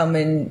they come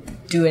and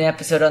do an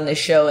episode on this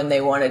show and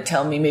they want to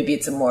tell me maybe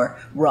it's a more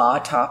raw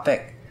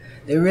topic,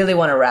 they really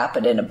want to wrap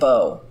it in a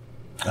bow.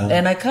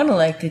 And I kind of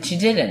like that you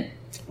didn't.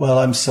 Well,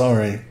 I'm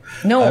sorry.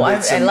 No,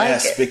 It's a I like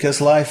mess it.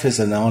 because life is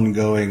an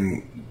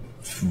ongoing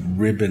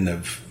ribbon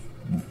of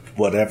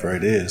whatever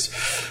it is.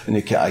 And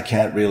I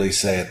can't really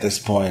say at this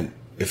point,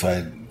 if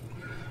I'd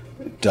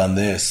done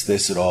this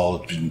had all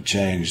been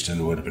changed and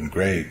it would have been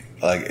great.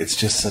 Like, it's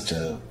just such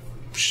a...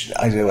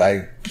 I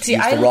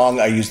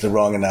used the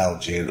wrong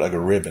analogy, like a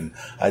ribbon.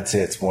 I'd say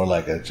it's more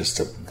like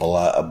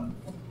a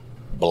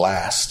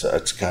blast.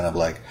 It's kind of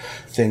like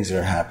things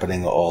are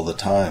happening all the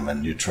time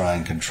and you try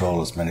and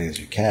control as many as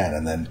you can.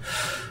 And then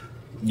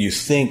you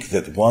think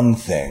that one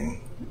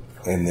thing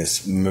in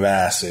this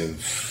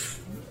massive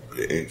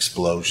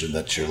explosion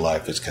that your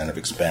life is kind of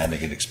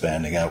expanding and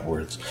expanding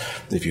outwards,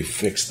 if you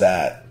fix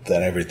that,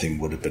 then everything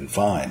would have been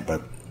fine.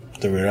 But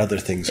there were other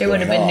things There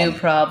going would have been on. new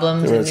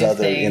problems There and was new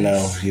other,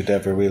 things. you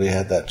never really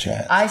had that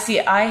chance.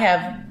 I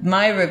have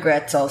my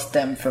regrets all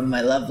stem from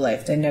my love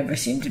life. They never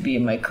seem to be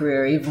in my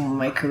career, even when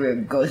my career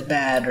goes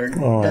bad or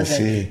I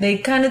see.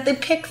 doesn't. They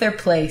pick their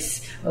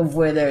place of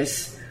where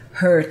there's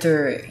hurt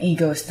or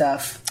ego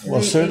stuff.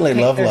 Well, They certainly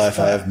pick love their life,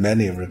 spot. I have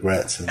many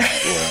regrets in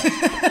that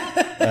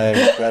world. I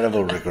have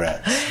incredible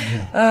regrets.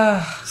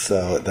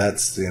 So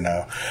that's,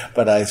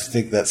 but I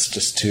think that's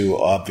just too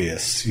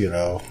obvious,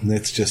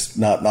 It's just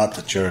not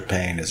that your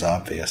pain is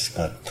obvious,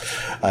 but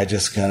I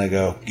just kind of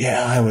go,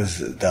 yeah, I was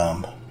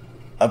dumb.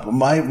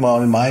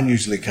 Mine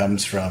usually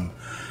comes from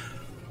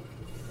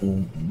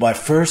my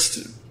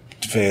first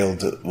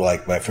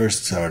my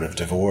first sort of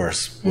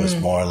divorce was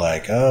more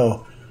like,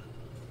 oh,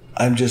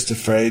 I'm just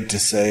afraid to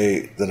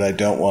say that I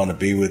don't want to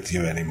be with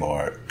you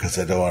anymore because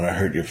I don't want to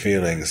hurt your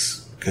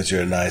feelings because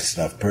you're a nice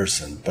enough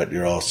person, but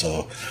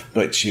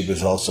she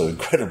was also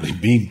incredibly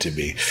mean to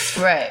me.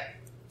 Right.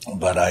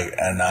 But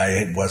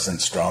I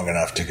wasn't strong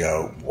enough to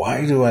go,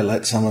 why do I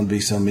let someone be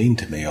so mean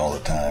to me all the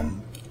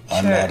time?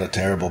 I'm Sure. not a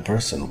terrible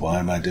person. Why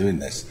am I doing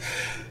this?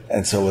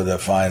 And so when I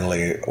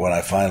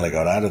finally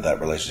got out of that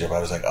relationship, I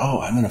was like,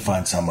 oh, I'm going to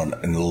find someone,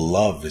 and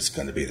love is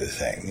going to be the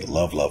thing.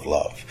 Love, love,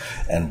 love.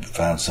 And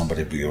found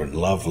somebody we were in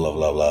love, love,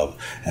 love, love.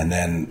 And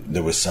then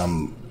there was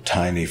some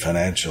tiny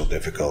financial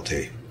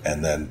difficulty.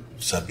 And then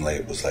suddenly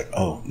it was like,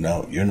 oh,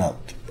 no,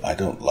 I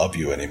don't love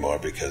you anymore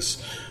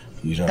because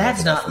you don't That's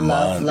have enough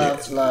not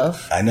money.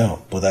 love. I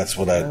know. Well,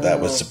 that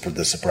was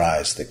the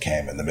surprise that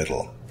came in the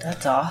middle.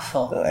 That's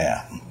awful.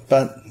 Yeah.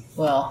 But...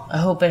 Well, I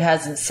hope it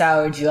hasn't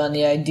soured you on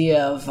the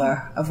idea of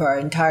our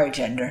entire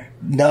gender.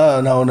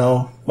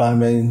 No. I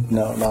mean,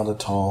 no, not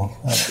at all.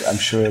 I'm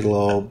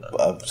sure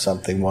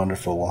something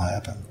wonderful will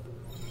happen.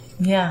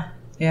 Yeah.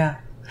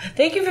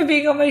 Thank you for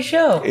being on my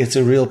show. It's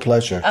a real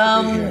pleasure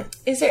to be here.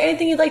 Is there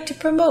anything you'd like to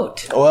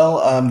promote? Well,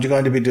 I'm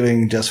going to be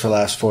doing Just for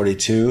Laughs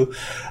 42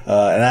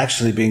 and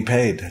actually being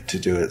paid to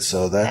do it.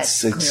 So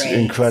that's great.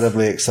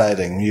 incredibly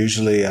exciting.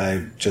 Usually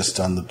I'm just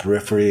on the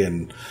periphery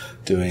and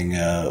doing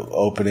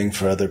opening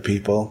for other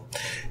people.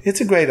 It's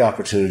a great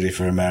opportunity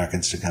for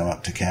Americans to come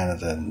up to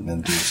Canada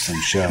and do some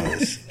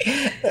shows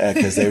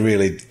because they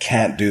really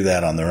can't do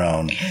that on their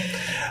own.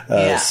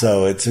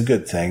 So it's a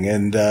good thing.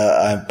 And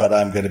but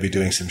I'm going to be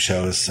doing some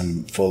shows,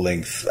 some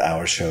full-length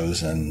hour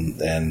shows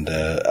and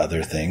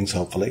other things,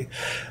 hopefully.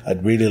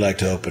 I'd really like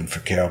to open for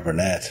Carol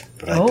Burnett,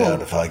 but I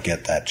doubt if I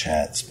get that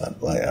chance. But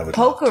I would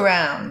Poke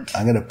around.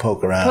 I'm going to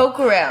poke around.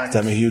 'Cause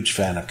I'm a huge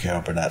fan of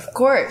Carol Burnett. Of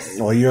course.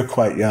 Well, you're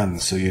quite young,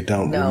 so you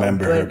don't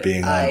remember her but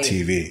being on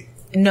TV.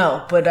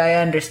 No, but I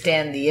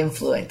understand the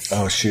influence.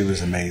 Oh, she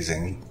was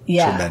amazing.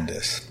 Yeah.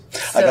 Tremendous.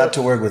 I got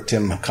to work with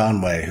Tim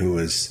Conway, who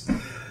was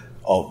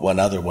one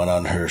other one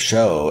on her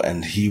show,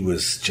 and he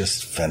was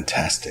just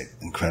fantastic,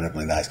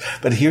 incredibly nice.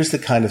 But here's the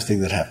kind of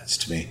thing that happens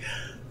to me.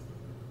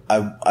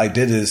 I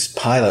did his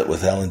pilot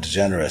with Ellen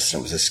DeGeneres, and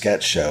it was a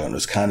sketch show, and it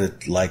was kind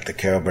of like the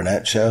Carol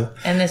Burnett show.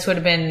 And this would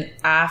have been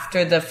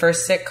after the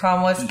first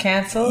sitcom was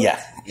canceled?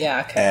 Yeah.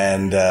 Yeah, okay.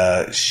 And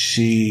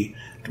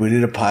we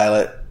did a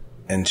pilot,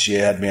 and she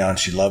had me on.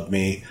 She loved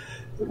me,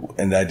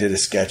 and I did a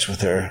sketch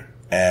with her.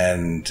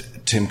 And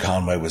Tim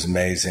Conway was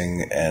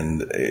amazing,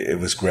 and it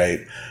was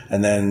great.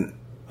 And then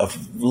a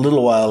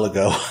little while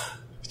ago,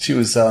 She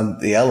was on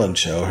the Ellen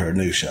Show, her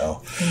new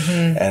show,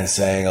 and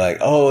saying like,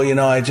 "Oh,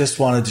 I just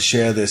wanted to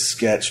share this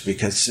sketch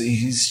because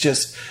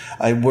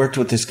I worked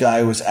with this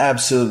guy who was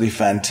absolutely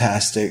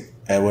fantastic.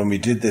 And when we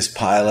did this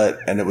pilot,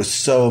 and it was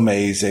so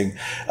amazing,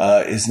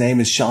 his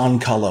name is Sean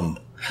Cullum."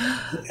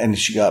 And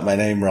she got my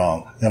name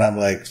wrong. And I'm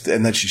like,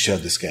 and then she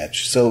showed the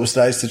sketch. So it was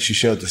nice that she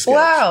showed the sketch.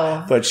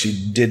 Wow. But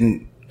she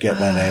didn't get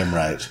my name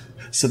right.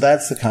 So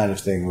that's the kind of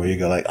thing where you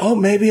go like, oh,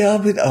 maybe I'll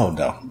be, oh,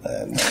 no.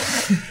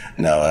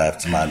 No,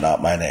 that's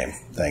not my name.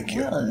 Thank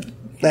you.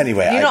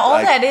 Anyway.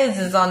 That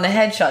is on the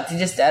headshots. You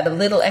just add a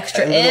little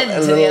extra end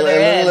to the other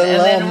end.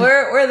 And then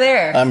we're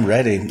there. I'm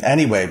ready.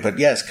 Anyway, but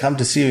yes, come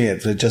to see me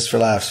at Just for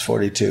Laughs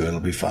 42. It'll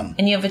be fun.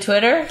 And you have a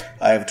Twitter?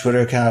 I have a Twitter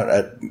account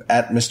at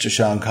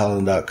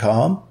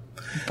MrSeanCullen.com.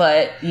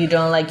 But you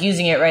don't like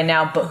using it right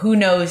now, but who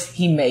knows,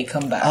 he may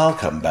come back. I'll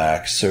come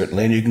back,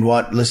 certainly. And you can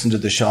listen to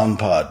the Sean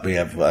Pod. We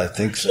have, I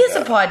think... He has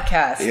a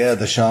podcast. Yeah,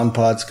 the Sean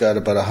Pod's got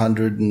about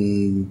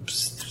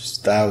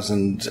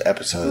 100,000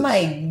 episodes.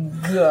 My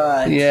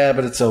God. Yeah,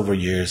 but it's over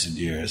years and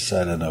years.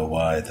 I don't know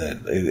why.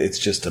 It's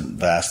just a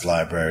vast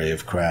library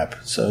of crap.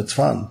 So it's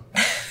fun.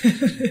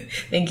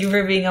 Thank you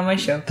for being on my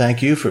show.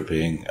 Thank you for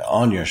being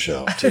on your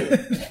show, too.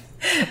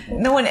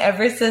 No one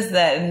ever says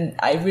that, and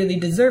I really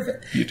deserve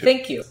it. You do.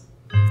 Thank you.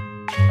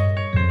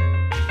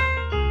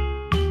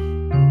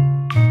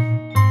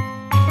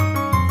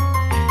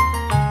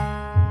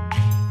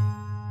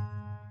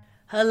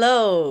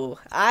 Hello.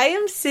 I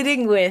am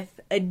sitting with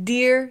a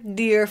dear,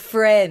 dear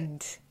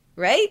friend,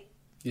 right?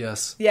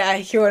 Yes. Yeah,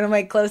 you're one of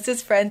my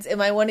closest friends.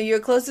 Am I one of your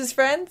closest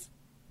friends?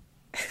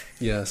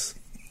 Yes.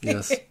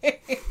 Yes.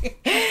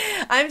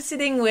 I'm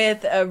sitting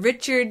with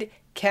Richard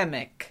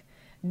Kemick.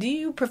 Do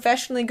you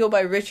professionally go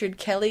by Richard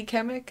Kelly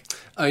Kemick?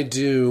 I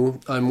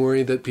do. I'm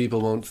worried that people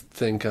won't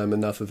think I'm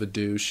enough of a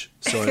douche,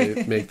 so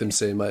I make them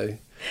say my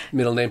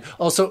middle name.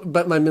 Also,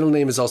 but my middle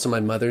name is also my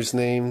mother's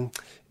name,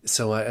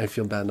 so I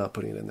feel bad not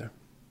putting it in there.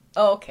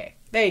 Oh, okay.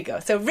 There you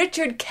go. So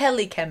Richard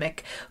Kelly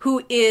Kemick,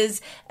 who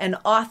is an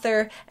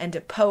author and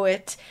a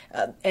poet,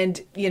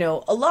 and,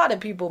 a lot of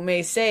people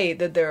may say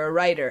that they're a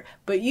writer,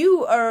 but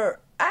you are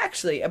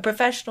actually a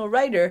professional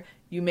writer.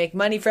 You make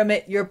money from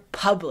it. You're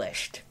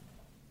published.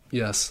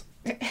 Yes.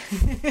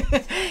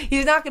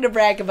 He's not going to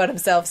brag about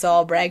himself, so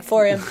I'll brag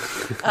for him.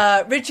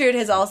 Richard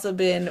has also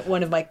been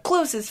one of my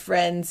closest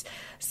friends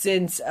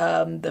since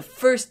the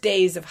first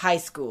days of high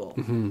school.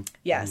 Mm-hmm.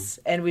 Yes,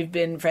 and we've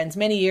been friends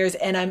many years,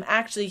 and I'm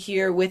actually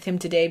here with him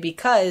today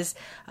because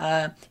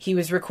he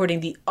was recording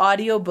the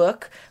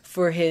audiobook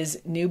for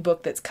his new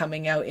book that's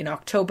coming out in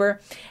October,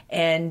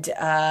 and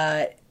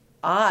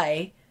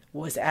I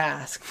was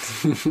asked,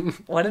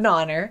 what an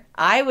honor,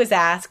 I was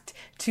asked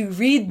to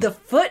read the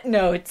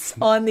footnotes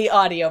on the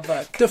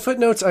audiobook. The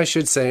footnotes, I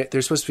should say,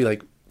 they're supposed to be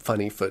like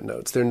funny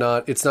footnotes.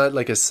 It's not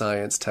like a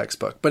science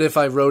textbook. But if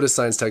I wrote a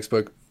science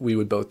textbook, we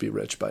would both be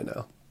rich by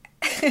now.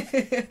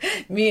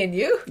 Me and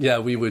you? Yeah,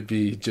 we would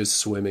be just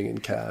swimming in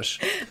cash.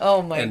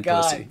 Oh my and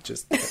God. Pussy.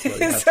 Just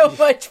so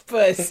much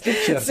puss.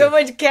 So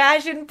much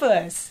cash and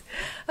puss.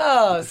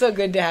 Oh, so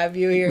good to have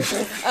you here.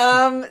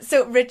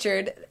 So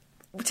Richard,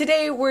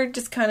 today we're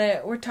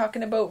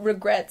talking about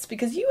regrets,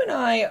 because you and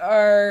I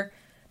are,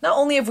 not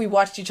only have we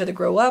watched each other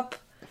grow up,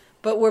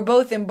 but we're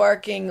both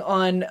embarking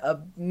on a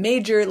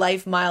major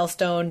life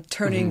milestone,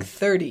 turning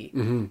 30.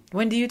 Mm-hmm.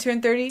 When do you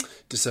turn 30?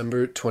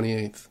 December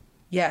 28th.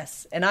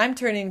 Yes, and I'm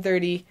turning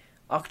 30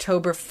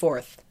 October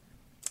 4th.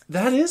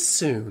 That is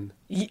soon.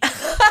 Yes.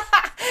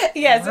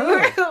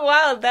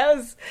 Wow, that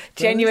was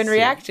genuine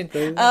reaction.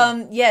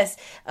 Yes,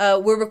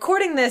 we're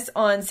recording this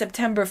on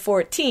September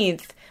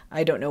 14th.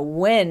 I don't know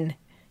when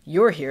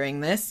you're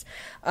hearing this.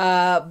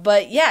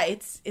 But yeah,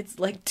 it's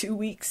like 2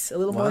 weeks, a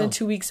little more than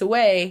 2 weeks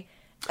away.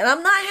 And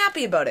I'm not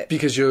happy about it.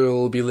 Because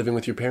you'll be living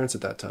with your parents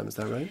at that time, is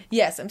that right?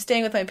 Yes, I'm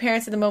staying with my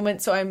parents at the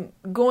moment, so I'm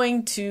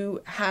going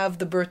to have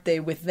the birthday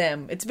with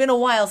them. It's been a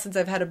while since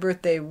I've had a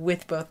birthday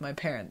with both my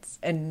parents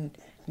and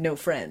no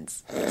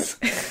friends.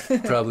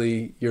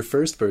 Probably your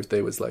first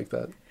birthday was like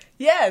that.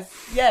 Yes,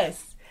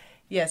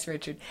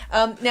 Richard.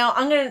 Now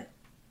I'm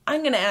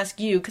gonna ask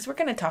you, because we're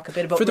gonna talk a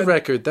bit about. For the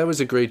record, that was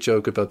a great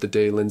joke about the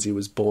day Lindsay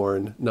was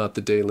born, not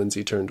the day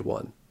Lindsay turned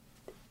 1.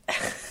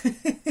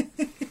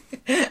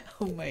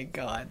 Oh my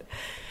God.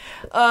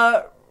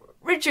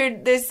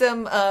 Richard, there's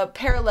some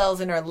parallels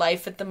in our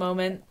life at the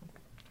moment.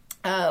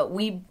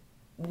 We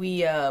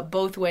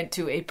both went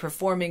to a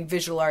performing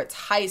visual arts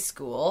high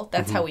school.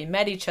 That's how we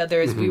met each other,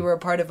 as we were a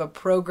part of a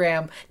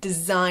program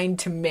designed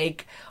to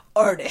make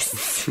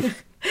artists.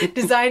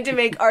 Designed to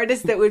make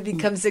artists that would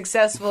become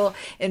successful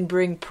and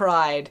bring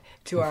pride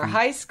to our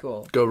high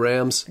school. Go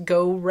Rams.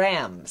 Go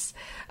Rams.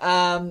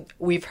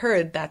 We've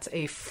heard that's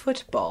a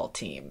football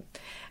team.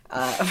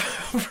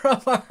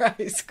 From our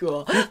high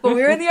school. But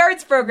we were in the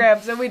arts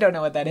program, so we don't know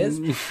what that is.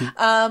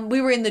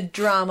 We were in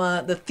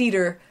the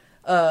theater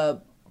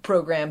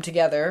program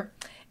together.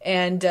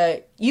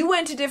 And you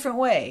went a different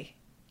way.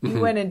 You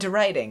went into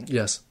writing.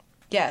 Yes.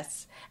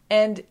 Yes.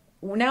 And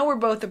now we're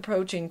both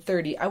approaching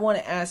 30. I want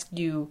to ask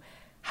you,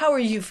 how are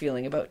you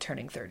feeling about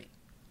turning 30?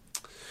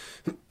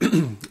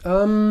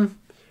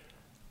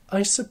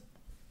 I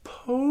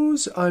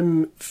suppose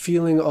I'm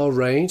feeling all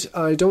right.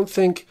 I don't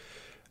think...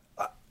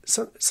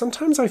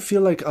 sometimes I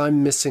feel like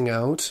I'm missing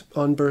out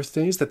on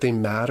birthdays, that they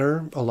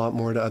matter a lot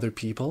more to other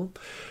people.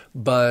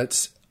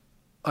 But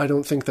I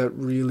don't think that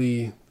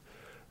really...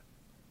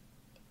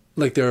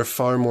 Like, there are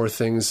far more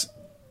things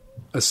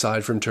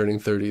aside from turning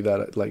 30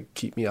 that, like,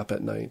 keep me up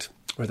at night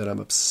or that I'm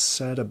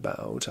upset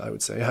about, I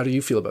would say. How do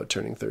you feel about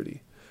turning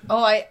 30?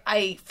 Oh,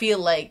 I feel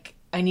like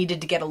I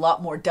needed to get a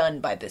lot more done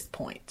by this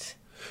point.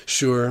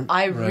 Sure.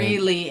 I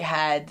really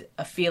had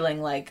a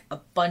feeling like a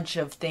bunch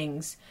of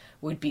things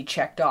would be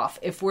checked off.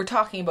 If we're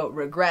talking about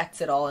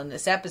regrets at all in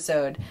this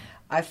episode,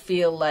 I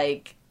feel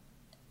like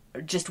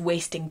just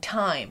wasting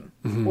time.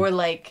 Or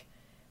like,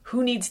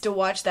 who needs to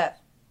watch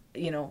that,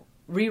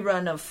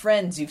 rerun of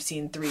Friends you've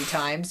seen 3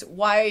 times?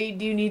 Why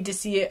do you need to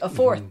see it a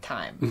 4th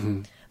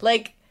time?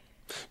 Like...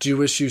 Do you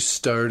wish you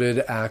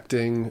started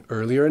acting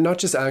earlier? Not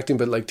just acting,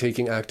 but like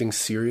taking acting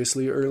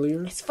seriously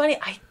earlier? It's funny,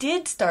 I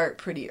did start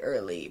pretty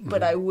early,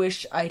 but I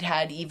wish I'd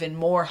had even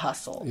more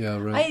hustle. Yeah,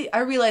 right. I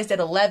realized at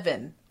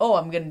 11,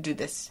 I'm going to do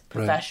this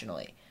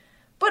professionally. Right.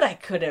 But I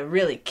could have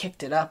really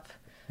kicked it up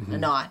a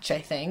notch, I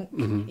think,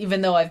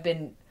 even though I've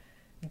been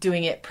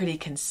doing it pretty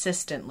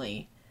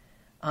consistently.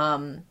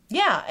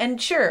 Yeah, and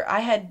sure,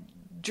 I had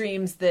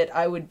dreams that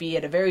I would be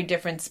at a very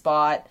different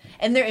spot,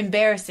 and they're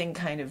embarrassing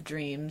kind of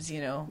dreams,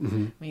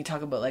 when you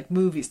talk about like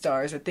movie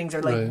stars or things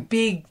are like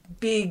big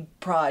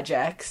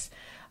projects.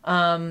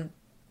 But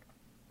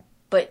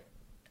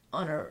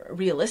on a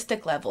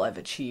realistic level, I've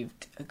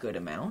achieved a good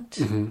amount.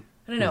 I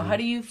don't know. How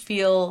do you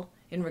feel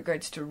in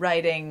regards to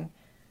writing,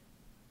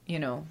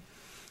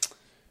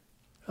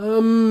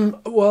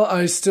 Well,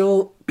 I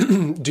still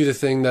do the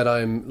thing that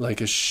I'm like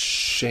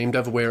ashamed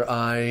of, where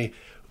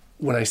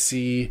when I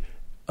see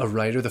a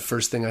writer, the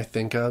first thing I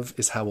think of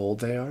is how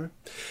old they are.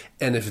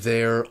 And if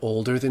they're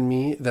older than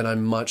me, then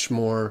I'm much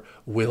more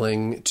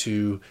willing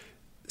to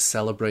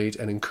celebrate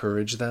and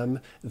encourage them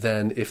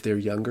than if they're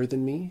younger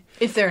than me.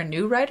 If they're a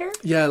new writer?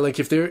 Yeah, like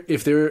if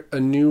they're a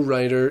new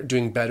writer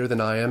doing better than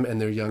I am and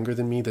they're younger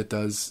than me, that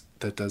does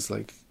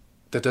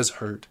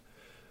hurt.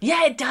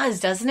 Yeah, it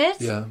does, doesn't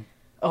it? Yeah.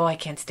 Oh, I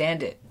can't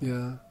stand it.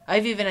 Yeah.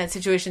 I've even had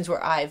situations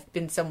where I've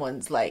been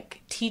someone's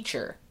like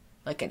teacher,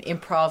 like an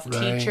improv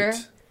teacher.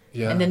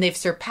 Yeah. And then they've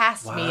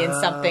surpassed me in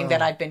something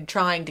that I've been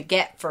trying to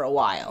get for a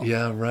while.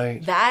 Yeah,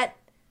 right.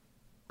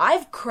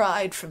 I've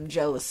cried from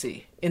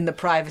jealousy in the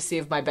privacy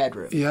of my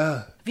bedroom.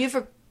 Yeah. Have you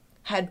ever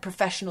had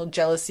professional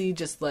jealousy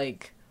just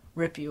like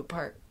rip you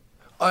apart?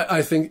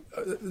 I think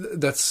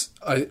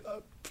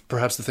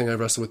perhaps the thing I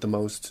wrestle with the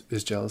most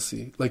is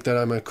jealousy. Like that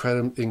I'm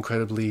an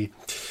incredibly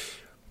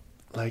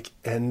like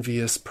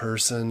envious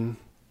person,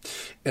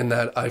 and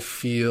that I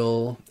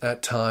feel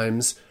at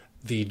times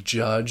the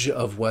judge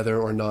of whether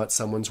or not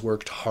someone's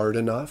worked hard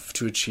enough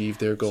to achieve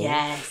their goal.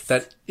 Yes.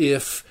 That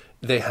if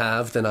they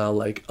have, then I'll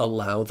like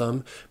allow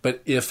them.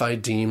 But if I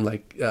deem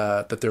like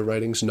that their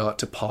writing's not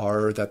to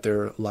par, or that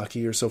they're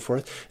lucky or so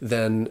forth,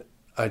 then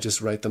I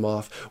just write them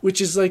off, which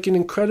is like an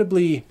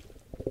incredibly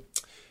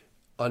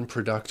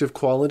unproductive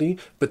quality,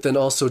 but then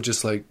also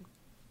just like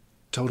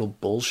total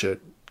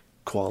bullshit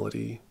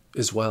quality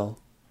as well.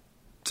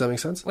 Does that make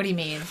sense? What do you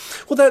mean?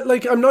 Well, that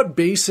like I'm not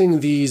basing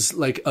these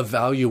like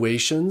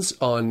evaluations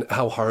on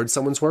how hard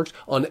someone's worked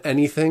on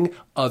anything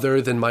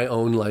other than my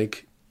own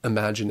like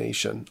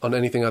imagination, on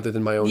anything other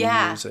than my own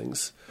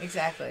musings.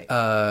 Exactly.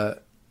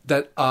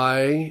 That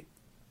I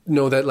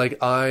know that like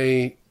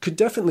I could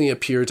definitely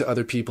appear to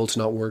other people to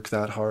not work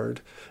that hard,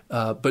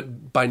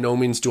 but by no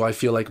means do I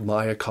feel like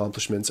my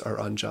accomplishments are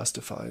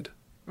unjustified.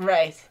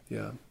 Right.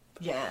 Yeah.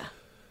 Yeah.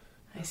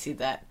 I see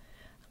that.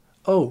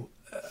 Oh.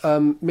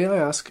 May I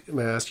ask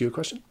you a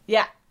question?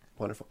 Yeah.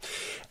 Wonderful.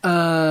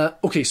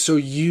 Okay, so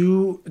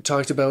you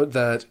talked about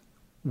that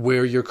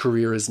where your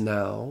career is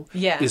now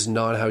is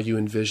not how you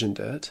envisioned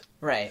it.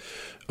 Right.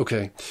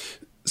 Okay.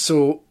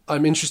 So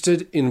I'm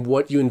interested in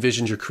what you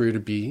envisioned your career to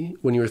be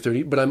when you were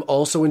 30, but I'm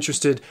also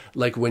interested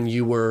like when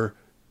you were,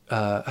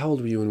 how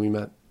old were you when we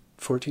met?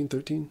 14,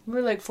 13? We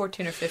were like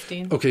 14 or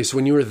 15. Okay, so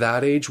when you were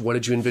that age, what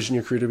did you envision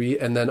your career to be?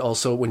 And then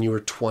also when you were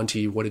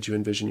 20, what did you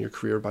envision your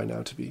career by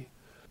now to be?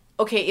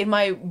 Okay, in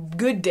my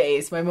good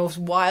days, my most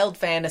wild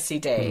fantasy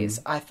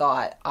days, I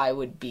thought I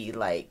would be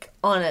like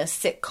on a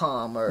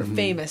sitcom or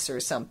famous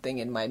or something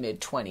in my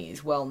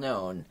mid-20s, well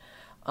known.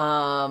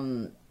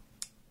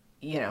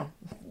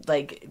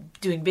 Like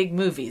doing big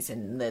movies,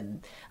 and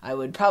then I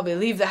would probably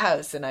leave the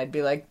house and I'd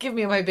be like, give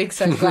me my big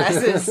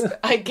sunglasses.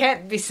 I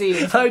can't be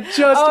seen. I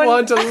just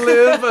want to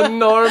live a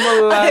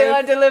normal life. I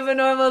want to live a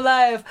normal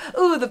life.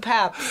 Ooh, the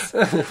Paps.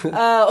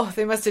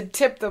 They must have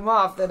tipped them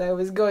off that I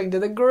was going to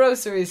the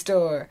grocery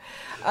store.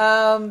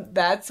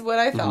 That's what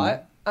I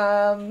thought.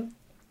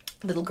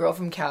 Little girl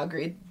from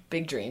Calgary,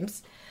 big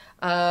dreams.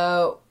 When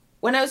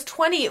I was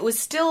 20, it was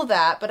still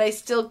that, but I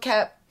still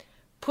kept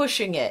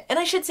pushing it. And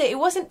I should say, it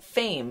wasn't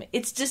fame.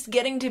 It's just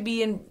getting to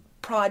be in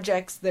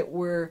projects that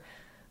were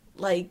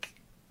like,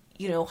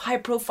 high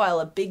profile,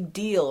 a big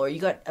deal, or you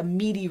got a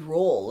meaty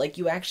role, like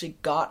you actually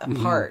got a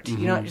part.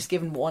 You're not just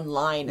given one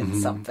line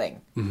in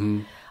something.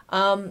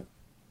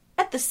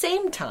 At the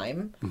same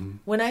time,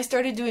 when I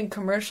started doing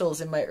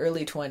commercials in my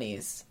early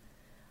 20s,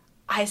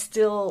 I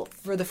still,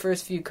 for the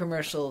first few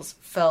commercials,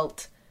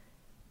 felt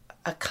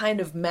a kind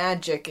of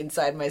magic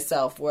inside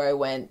myself where I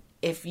went,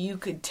 if you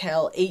could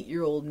tell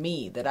 8-year-old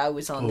me that I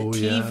was on the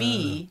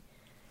TV,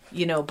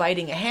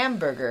 biting a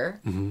hamburger,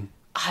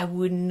 I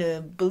wouldn't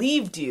have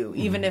believed you.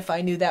 Even if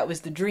I knew that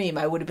was the dream,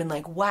 I would have been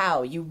like,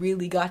 wow, you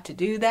really got to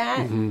do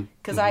that?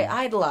 Because I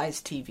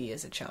idolized TV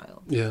as a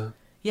child. Yeah.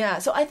 Yeah,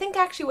 so I think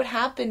actually what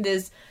happened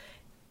is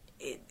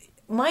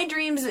my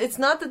dreams, it's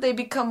not that they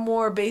become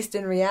more based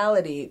in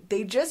reality.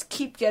 They just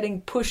keep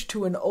getting pushed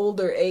to an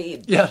older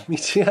age. Yeah, me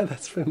too. Yeah,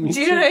 that's for me. Do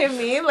you know what I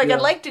mean? Like,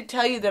 I'd like to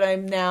tell you that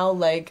I'm now,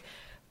 like,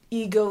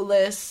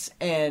 egoless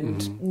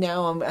and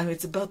now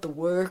it's about the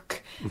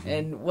work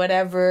and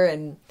whatever,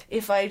 and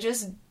if I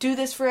just do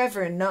this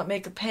forever and not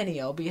make a penny,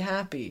 I'll be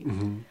happy.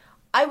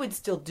 I would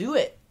still do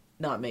it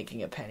not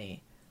making a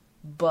penny,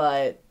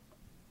 but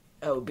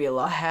I would be a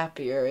lot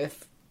happier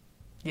if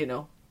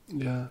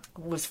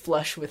was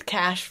flush with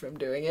cash from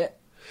doing it.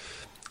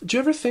 Do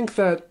you ever think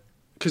that,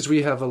 because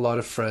we have a lot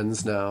of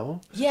friends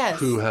now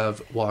who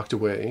have walked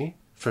away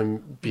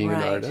from being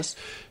an artist,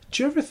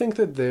 do you ever think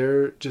that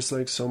they're just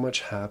like so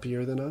much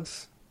happier than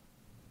us?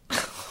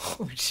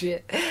 Oh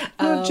shit.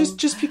 No,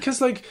 just because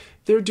like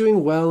they're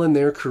doing well in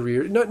their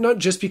career, not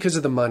just because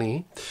of the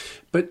money,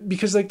 but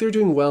because like they're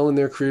doing well in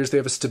their careers, they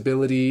have a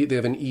stability, they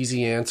have an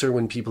easy answer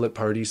when people at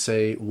parties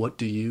say, "What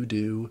do you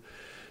do?"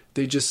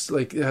 They just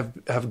like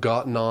have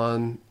gotten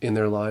on in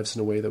their lives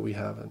in a way that we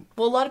haven't.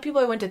 Well, a lot of people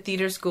I went to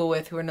theater school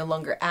with who are no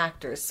longer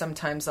actors,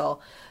 sometimes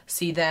I'll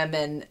see them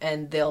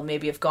and they'll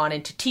maybe have gone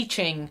into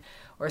teaching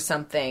or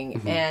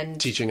something. And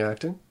teaching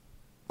acting?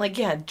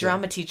 Like,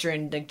 drama teacher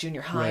in like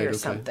junior high or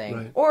something.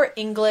 Right. Or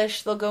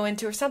English they'll go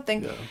into or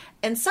something. Yeah.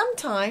 And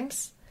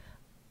sometimes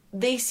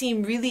they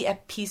seem really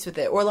at peace with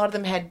it. Or a lot of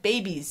them had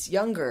babies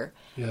younger.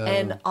 Yeah.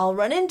 And I'll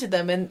run into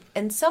them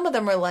and some of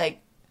them are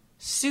like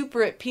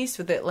super at peace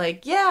with it.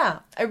 Like,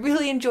 I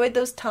really enjoyed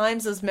those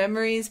times, those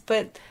memories,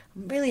 but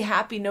I'm really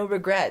happy, no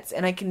regrets.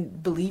 And I can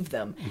believe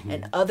them.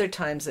 And other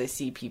times I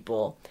see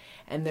people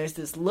and there's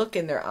this look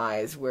in their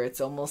eyes where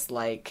it's almost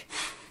like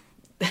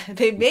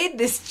they made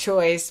this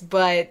choice,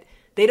 but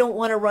they don't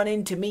want to run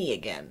into me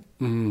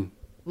again.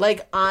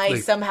 Like I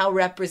somehow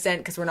represent,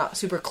 because we're not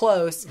super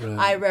close,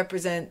 I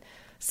represent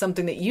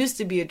something that used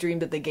to be a dream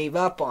that they gave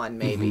up on,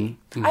 maybe.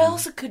 I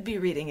also could be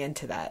reading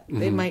into that.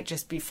 They might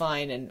just be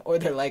fine, or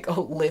they're like,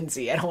 oh,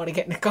 Lindsay, I don't want to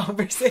get in a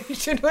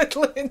conversation with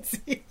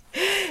Lindsay.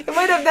 It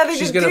might have nothing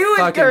to do with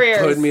careers. She's going to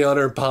fucking put me on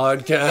her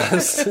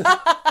podcast.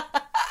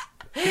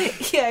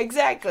 Yeah,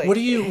 exactly. What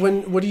do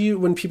you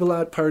when people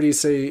at parties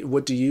say,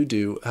 "What do you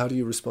do?" How do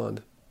you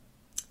respond?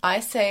 I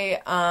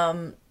say,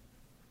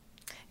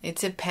 it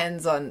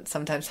depends on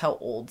sometimes how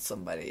old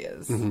somebody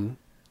is.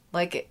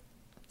 Like,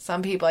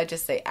 some people I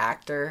just say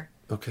actor.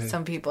 Okay.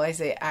 Some people I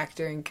say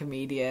actor and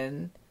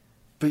comedian.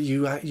 But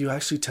you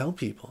actually tell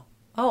people.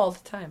 Oh, all the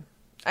time.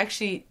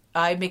 Actually,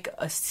 I make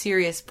a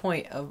serious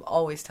point of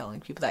always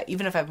telling people that,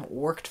 even if I haven't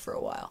worked for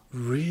a while.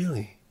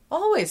 Really?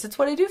 Always. It's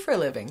what I do for a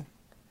living.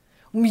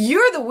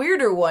 You're the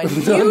weirder one.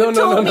 You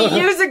told me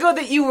years ago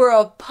that you were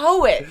a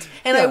poet.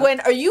 And I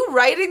went, are you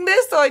writing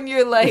this on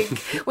your, like,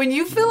 when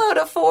you fill out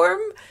a form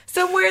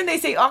somewhere and they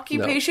say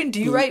occupation,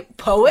 do you write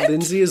poet?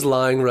 Lindsay is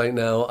lying right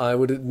now. I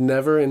would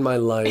never in my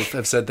life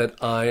have said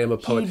that I am a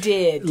poet. He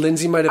did.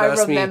 Lindsay might have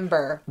asked me,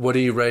 what are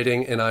you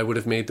writing? And I would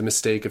have made the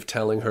mistake of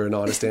telling her an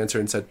honest answer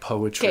and said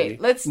poetry. Okay,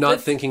 let's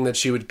thinking that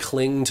she would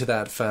cling to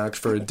that fact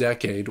for a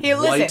decade. Here,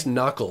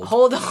 white-knuckled.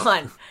 Hold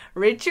on.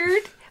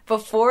 Richard...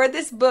 Before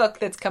this book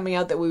that's coming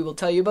out that we will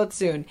tell you about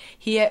soon,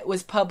 he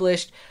was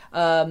published,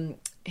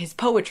 his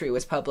poetry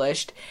was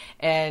published,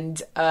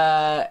 and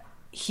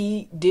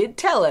he did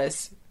tell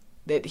us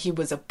that he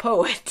was a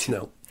poet.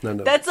 No.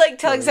 That's like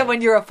telling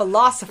someone you're a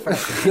philosopher.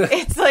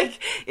 It's like,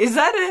 is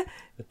that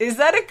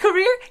a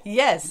career?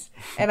 Yes.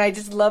 And I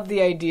just love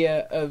the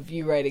idea of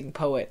you writing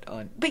poet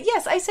on. But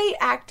yes, I say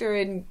actor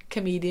and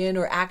comedian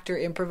or actor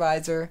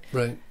improviser.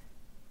 Right.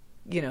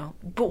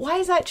 But why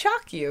does that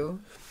shock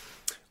you?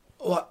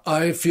 Well,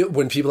 I feel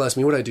when people ask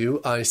me what I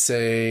do, I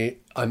say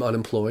I'm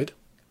unemployed.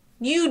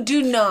 You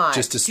do not.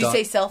 Just to stop. Do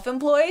you say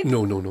self-employed?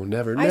 No,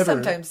 never. I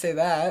sometimes say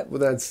that. Well,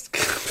 that's...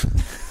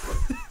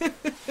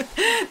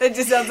 That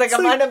just sounds like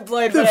I'm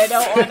unemployed, but I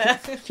don't want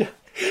to... Yeah.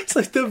 It's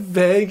like the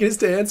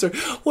vaguest answer.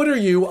 What are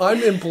you?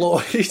 I'm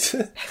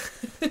employed.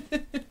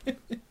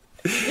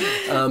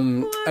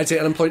 I'd say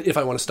unemployed if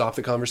I want to stop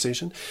the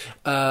conversation.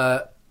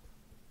 I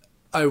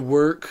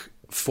work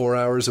 4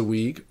 hours a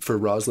week for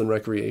Roslyn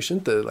Recreation,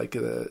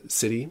 the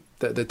city,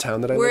 the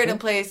town that I live in. We're in a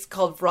place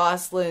called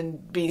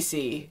Roslyn,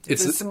 BC.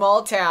 It's a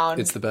small town.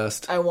 It's the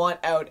best. I want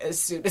out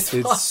as soon as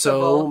possible. It's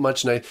so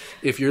much nice.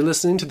 If you're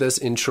listening to this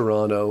in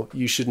Toronto,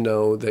 you should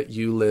know that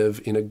you live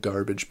in a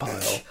garbage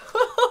pile.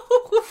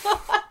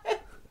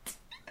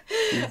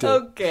 You did.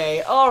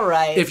 Okay, all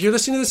right. If you're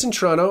listening to this in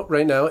Toronto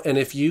right now, and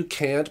if you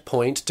can't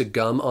point to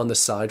gum on the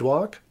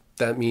sidewalk,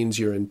 that means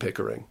you're in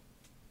Pickering.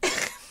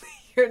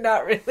 You're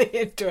not really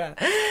into it.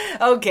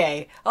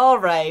 Okay, all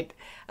right.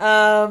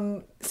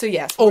 So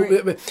yes. So,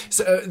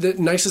 the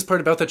nicest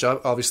part about that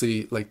job,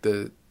 obviously, like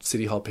the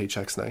City Hall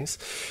paycheck's nice,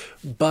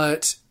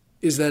 but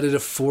is that it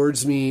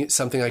affords me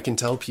something I can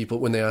tell people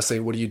when they ask, say,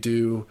 what do you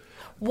do?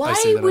 Why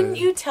wouldn't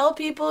you tell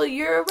people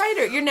you're a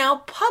writer? You're now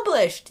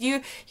published.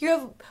 We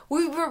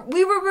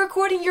were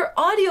recording your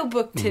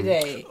audiobook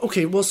today.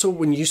 Okay, well, so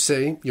when you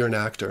say you're an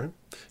actor,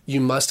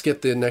 you must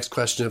get the next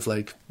question of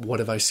like, what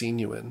have I seen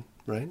you in,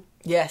 right?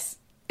 Yes.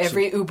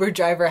 Every Uber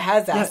driver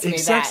has asked me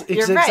that.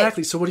 You're right.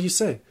 Exactly. So what do you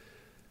say?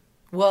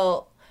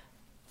 Well,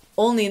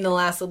 only in the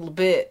last little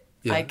bit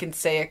I can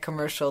say a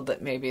commercial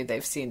that maybe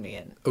they've seen me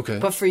in. Okay.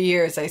 But for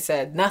years I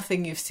said,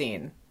 nothing you've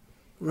seen.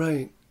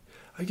 Right.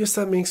 I guess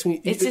that makes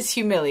me... It's just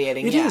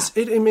humiliating, It is.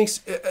 It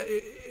makes...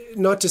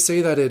 not to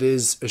say that it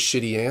is a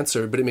shitty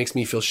answer, but it makes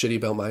me feel shitty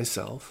about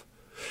myself.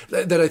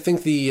 That I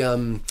think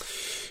the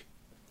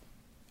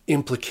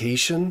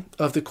implication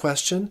of the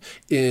question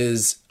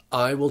is...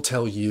 I will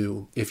tell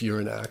you if you're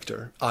an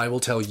actor. I will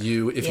tell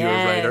you if you're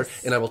a writer.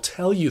 And I will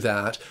tell you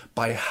that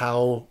by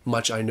how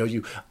much I know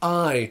you.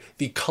 I,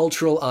 the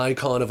cultural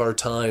icon of our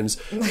times.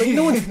 Like,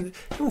 no one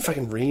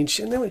fucking reads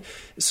shit. No one,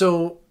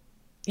 so,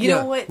 You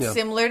know what's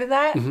similar to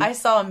that? Mm-hmm. I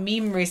saw a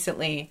meme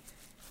recently,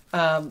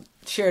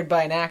 shared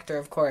by an actor,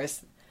 of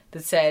course,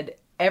 that said,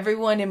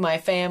 everyone in my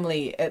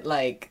family at,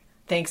 like,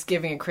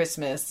 Thanksgiving and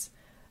Christmas,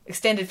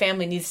 extended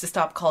family needs to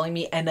stop calling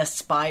me an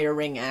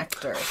aspiring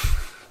actor.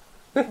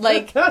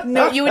 Like,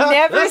 no, you would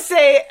never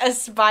say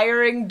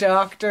aspiring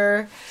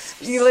doctor.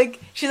 She's like,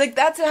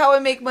 that's how I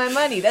make my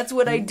money. That's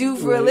what I do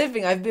for a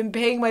living. I've been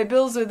paying my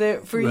bills with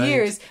it for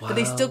years, but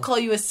they still call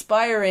you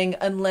aspiring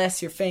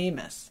unless you're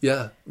famous.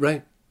 Yeah,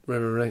 right.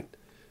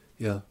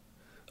 Yeah.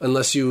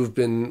 Unless you've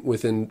been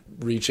within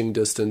reaching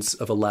distance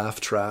of a laugh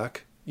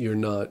track, you're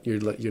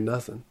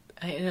nothing.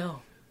 I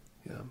know.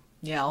 Yeah.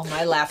 Yeah, all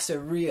my laughs are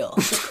real.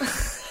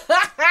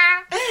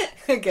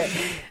 Okay.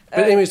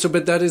 But anyway,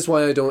 but that is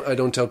why I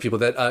don't tell people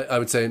that. I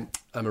would say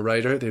I'm a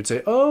writer. They would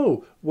say,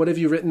 "Oh, what have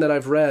you written that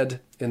I've read?"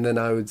 And then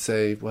I would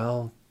say,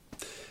 "Well,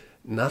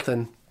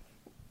 nothing."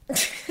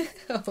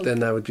 Then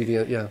that would be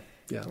the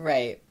yeah.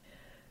 Right.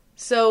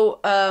 So,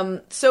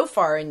 so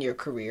far in your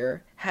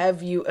career,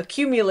 have you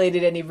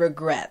accumulated any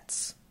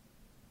regrets?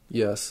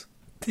 Yes.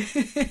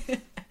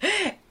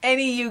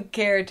 Any you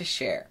care to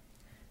share?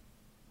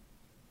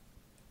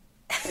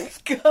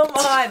 Come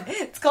on.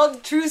 It's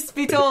called Truth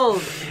Be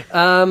Told.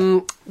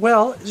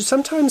 Well,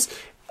 sometimes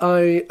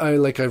I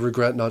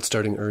regret not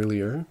starting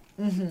earlier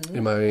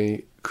in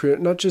my career.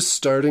 Not just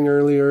starting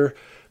earlier,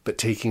 but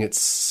taking it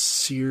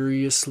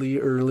seriously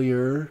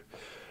earlier.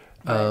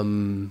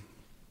 Right.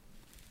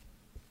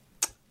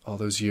 All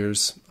those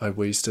years I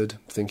wasted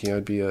thinking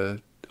I'd be a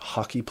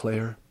hockey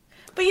player.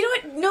 But you know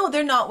what? No,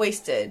 they're not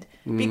wasted.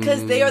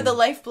 Because they are the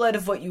lifeblood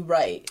of what you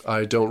write.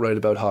 I don't write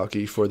about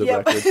hockey, for the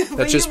record.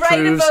 That just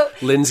proves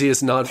Lindsay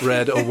has not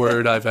read a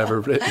word I've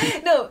ever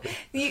written. No,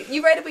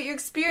 you write about your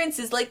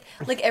experiences. Like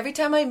every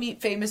time I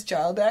meet famous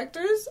child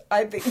actors,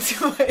 I think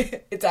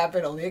it's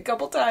happened only a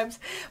couple times,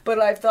 but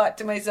I've thought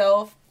to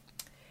myself,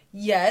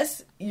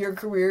 yes, your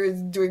career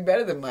is doing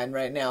better than mine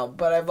right now.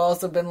 But I've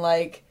also been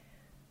like,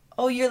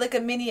 oh, you're like a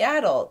mini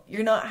adult.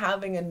 You're not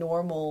having a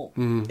normal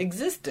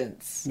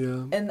existence.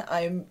 Yeah. And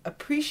I'm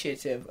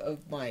appreciative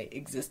of my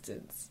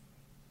existence.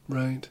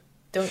 Right.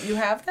 Don't you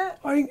have that?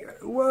 I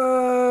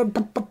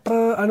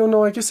don't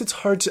know. I guess it's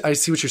hard to... I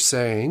see what you're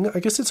saying. I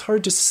guess it's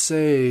hard to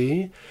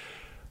say.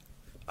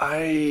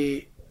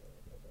 I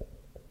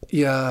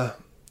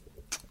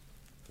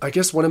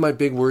guess one of my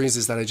big worries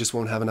is that I just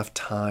won't have enough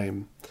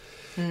time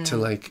to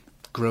like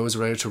grow as a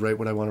writer, to write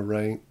what I want to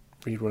write,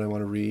 read what I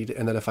want to read,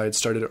 and that if I had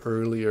started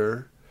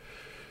earlier,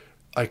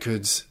 I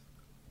could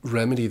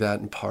remedy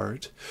that in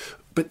part.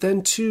 But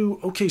then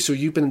too, okay, so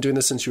you've been doing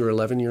this since you were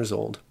 11 years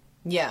old.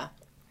 Yeah.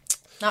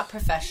 Not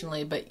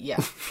professionally, but yeah.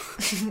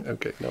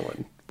 Okay, no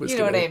one was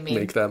going to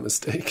make that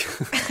mistake.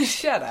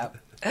 Shut up.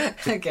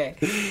 Okay.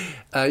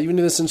 You've been doing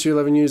this since you're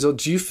 11 years old.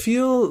 Do you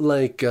feel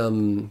like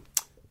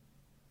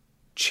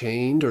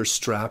chained or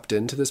strapped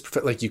into this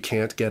profession? Like you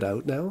can't get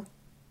out now?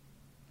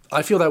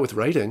 I feel that with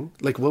writing.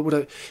 Like, what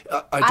would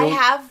I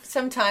have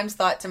sometimes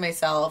thought to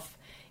myself,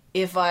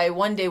 if I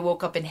one day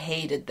woke up and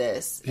hated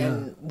this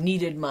and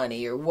needed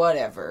money or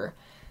whatever,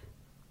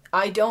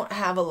 I don't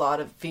have a lot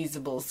of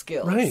feasible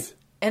skills. Right.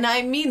 And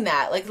I mean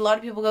that. Like, a lot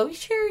of people go,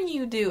 sure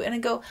you do. And I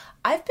go,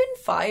 I've been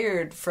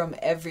fired from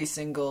every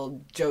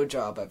single Joe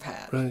job I've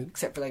had. Right.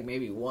 Except for, like,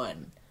 maybe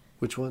one.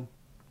 Which one?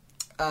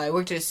 I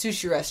worked at a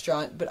sushi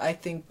restaurant, but I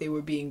think they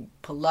were being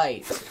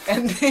polite,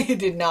 and they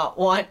did not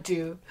want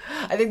to.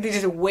 I think they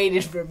just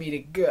waited for me to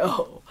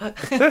go.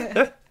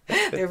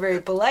 They're very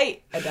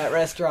polite at that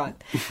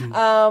restaurant.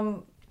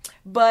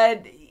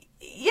 But,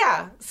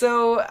 yeah,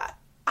 so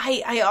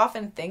I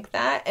often think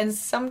that, and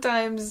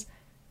sometimes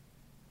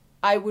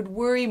I would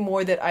worry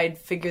more that I'd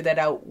figure that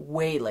out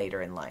way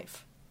later in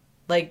life.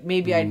 Like,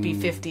 maybe I'd be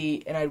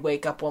 50 and I'd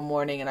wake up one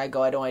morning and I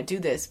go, I don't want to do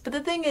this. But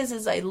the thing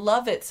is I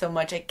love it so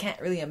much, I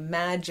can't really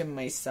imagine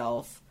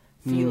myself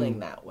feeling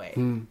that way.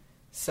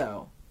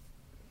 So,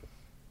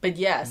 but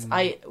yes,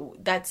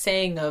 that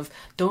saying of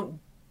don't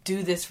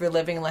do this for a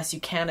living unless you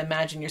can't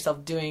imagine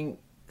yourself doing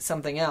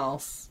something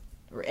else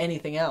or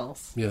anything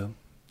else. Yeah.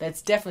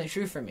 That's definitely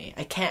true for me.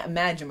 I can't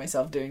imagine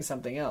myself doing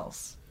something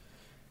else.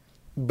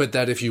 But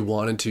that if you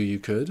wanted to, you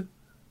could?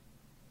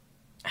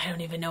 I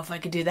don't even know if I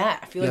could do that.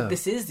 I feel Yeah. like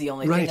this is the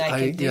only thing I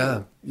could do.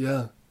 Yeah,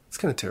 yeah. It's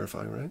kind of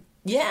terrifying, right?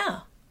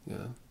 Yeah.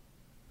 Yeah.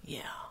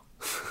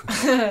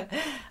 Yeah.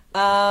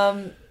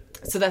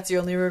 So that's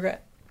your only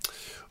regret?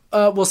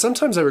 Well,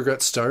 sometimes I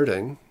regret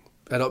starting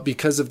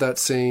because of that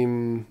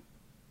same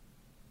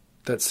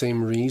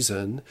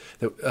reason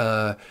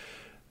that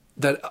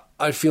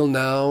I feel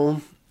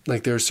now.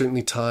 Like, there are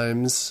certainly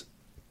times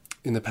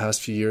in the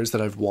past few years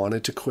that I've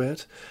wanted to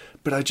quit,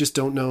 but I just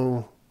don't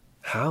know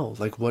how.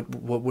 Like, what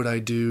would I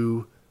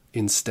do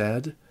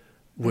instead?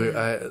 Where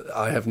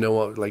I have no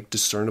like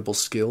discernible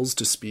skills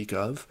to speak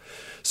of,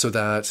 so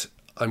that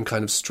I'm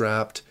kind of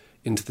strapped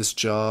into this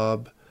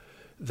job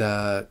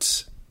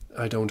that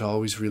I don't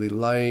always really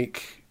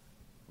like,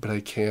 but I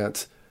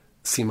can't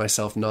see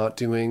myself not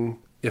doing,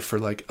 if for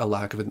like a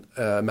lack of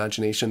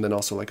imagination, then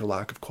also like a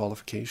lack of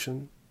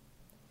qualification.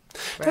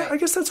 Right. I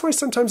guess that's why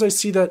sometimes I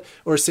see that,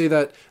 or say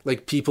that,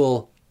 like,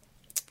 people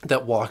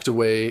that walked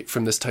away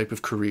from this type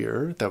of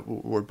career that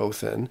we're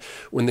both in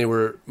when they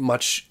were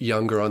much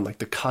younger, on like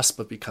the cusp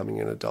of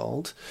becoming an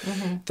adult,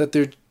 that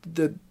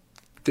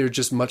they're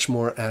just much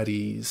more at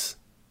ease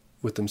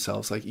with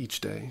themselves, like,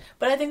 each day.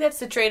 But I think that's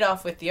the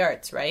trade-off with the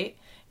arts, right?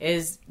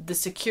 Is the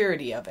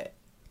security of it.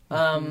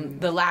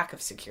 The lack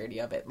of security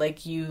of it.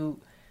 Like,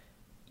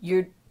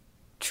 you're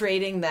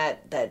trading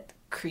that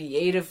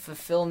creative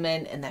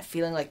fulfillment and that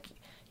feeling like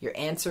you're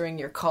answering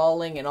your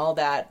calling and all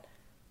that,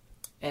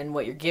 and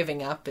what you're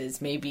giving up is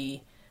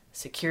maybe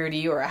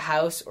security or a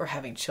house or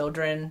having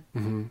children.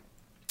 And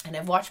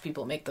I've watched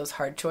people make those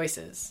hard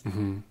choices,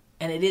 and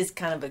it is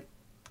kind of a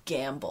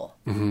gamble,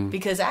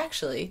 because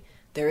actually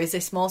there is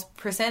a small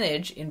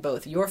percentage in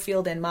both your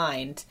field and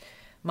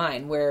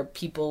mine where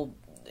people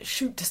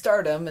shoot to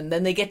stardom and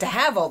then they get to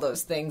have all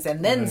those things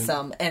and then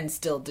some and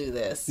still do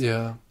this.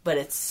 Yeah. But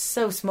it's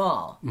so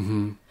small.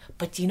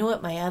 But do you know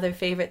what my other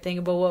favorite thing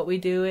about what we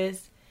do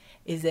is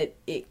that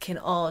it can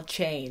all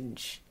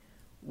change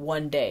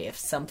one day. If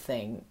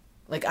something,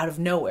 like, out of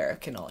nowhere,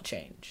 it can all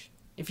change.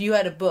 If you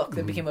had a book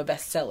that became a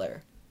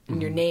bestseller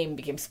and your name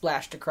became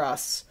splashed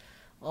across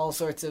all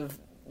sorts of,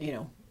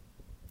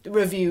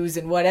 reviews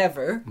and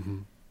whatever,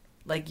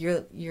 like,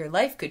 your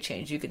life could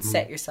change. You could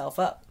set yourself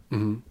up.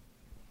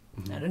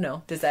 I don't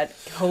know. Does that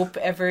hope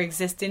ever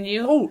exist in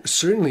you? Oh,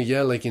 certainly,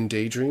 yeah. Like in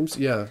daydreams,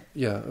 yeah,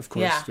 of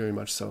course, Yeah. very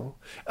much so.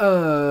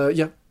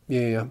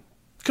 Yeah.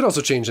 Could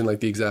also change in like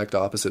the exact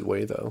opposite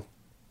way, though.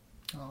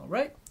 All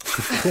right.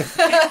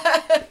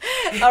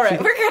 All right,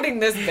 we're cutting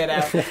this bit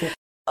out.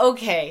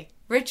 Okay,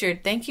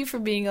 Richard, thank you for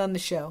being on the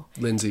show.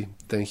 Lindsay,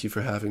 thank you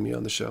for having me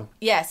on the show.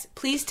 Yes,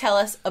 please tell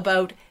us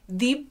about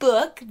the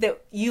book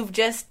that you've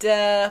just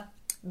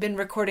been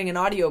recording an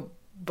audio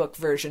book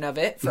version of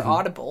it for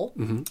Audible.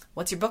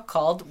 What's your book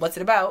called? What's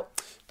it about?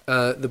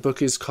 The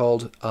book is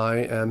called I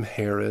Am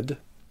Herod.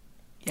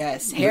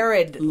 Yes,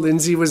 Herod.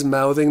 Lindsay was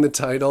mouthing the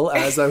title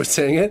as I was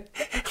saying it,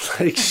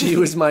 like she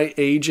was my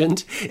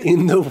agent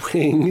in the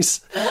wings.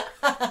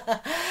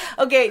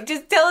 Okay,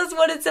 just tell us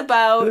what it's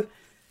about.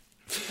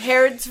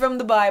 Herod's from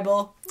the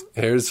Bible.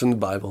 Herod's from the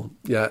Bible.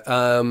 Yeah.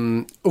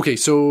 Okay,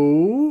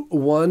 so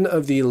one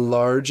of the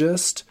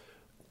largest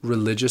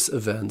religious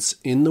events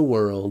in the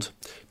world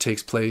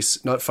takes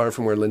place not far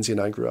from where Lindsay and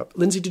I grew up.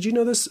 Lindsay, did you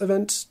know this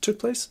event took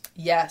place?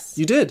 Yes.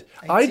 You did.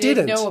 I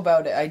didn't know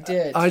about it. I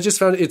did. I just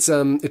found it's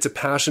a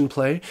passion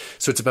play.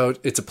 So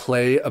it's a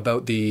play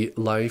about the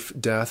life,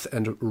 death,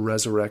 and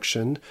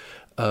resurrection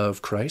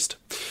of Christ.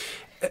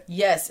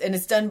 Yes, and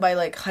it's done by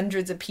like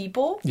hundreds of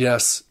people.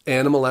 Yes,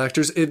 animal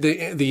actors.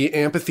 The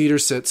amphitheater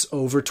sits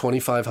over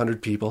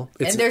 2,500 people.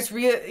 And there's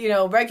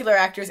regular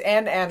actors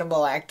and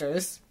animal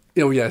actors.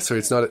 Oh yeah, so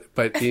it's not.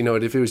 But you know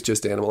what? If it was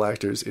just animal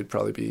actors, it'd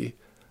probably be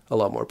a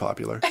lot more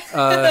popular.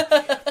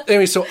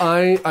 Anyway, so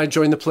I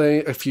joined the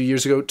play a few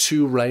years ago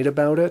to write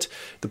about it.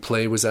 The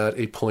play was at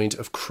a point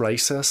of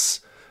crisis.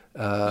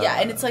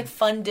 And it's like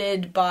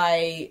funded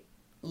by,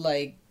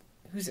 like,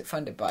 who's it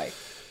funded by?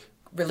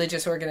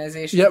 Religious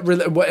organizations. Yeah,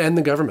 and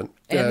the government.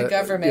 And the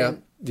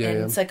government. Yeah.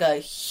 It's like a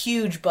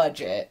huge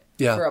budget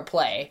for a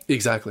play.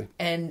 Exactly.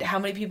 And how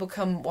many people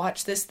come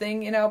watch this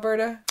thing in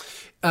Alberta?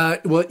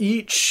 Well,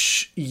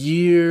 each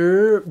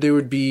year there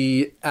would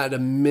be at a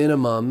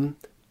minimum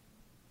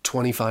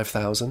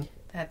 25,000.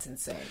 That's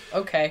insane.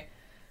 Okay.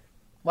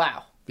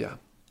 Wow. Yeah.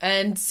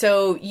 And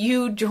so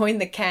you joined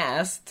the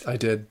cast. I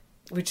did.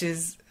 Which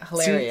is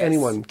hilarious. See,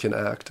 anyone can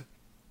act.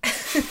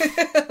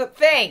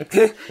 Thanks.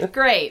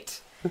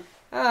 Great.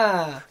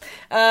 You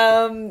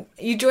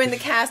joined the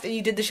cast and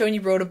you did the show and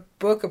you wrote a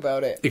book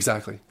about it.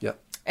 Exactly. Yeah.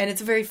 And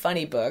it's a very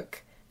funny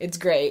book. It's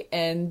great.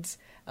 And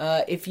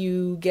if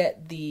you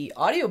get the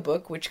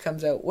audiobook, which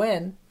comes out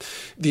when?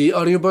 The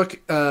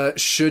audiobook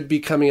should be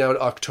coming out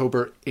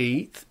October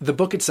 8th. The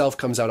book itself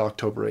comes out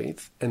October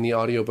 8th, and the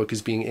audiobook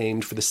is being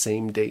aimed for the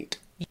same date.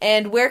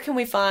 And where can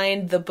we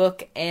find the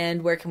book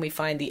and where can we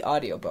find the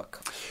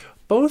audiobook?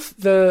 Both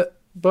the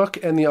book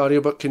and the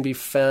audiobook can be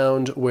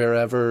found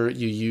wherever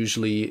you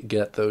usually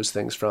get those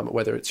things from,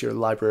 whether it's your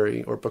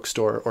library or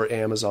bookstore or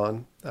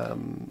Amazon.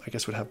 I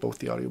guess would have both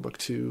the audiobook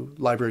too.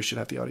 Library should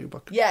have the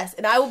audiobook. Yes,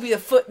 and I will be the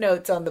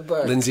footnotes on the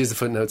book. Lindsay is the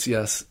footnotes,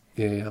 yes.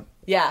 Yeah.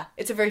 Yeah,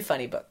 it's a very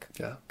funny book.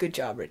 Yeah. Good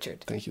job,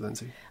 Richard. Thank you,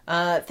 Lindsay.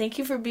 Thank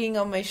you for being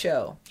on my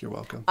show. You're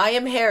welcome. I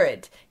am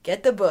Herod.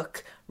 Get the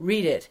book,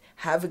 read it,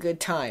 have a good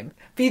time.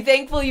 Be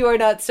thankful you are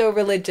not so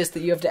religious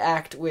that you have to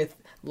act with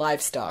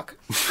livestock.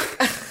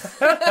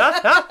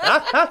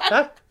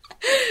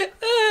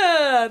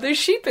 There's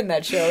sheep in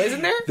that show,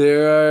 isn't there?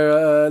 There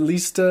are at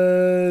least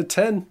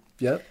 10.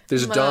 Yep.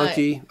 There's a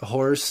donkey, a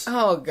horse,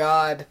 Oh,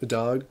 God. a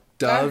dog,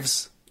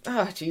 doves.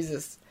 Oh,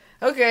 Jesus.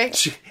 Okay.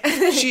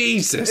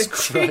 Jesus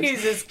Christ.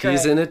 Jesus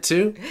Christ. He's in it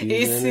too.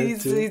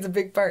 He's a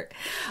big part.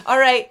 All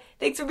right.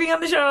 Thanks for being on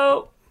the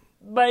show.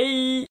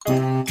 Bye.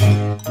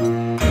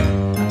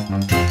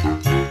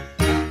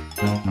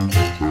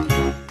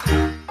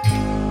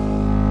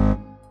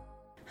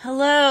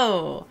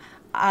 Hello.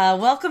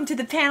 Welcome to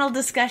the panel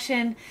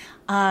discussion.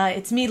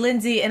 It's me,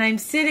 Lindsay, and I'm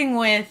sitting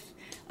with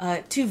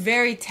two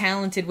very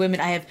talented women.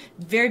 I have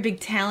very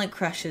big talent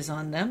crushes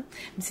on them.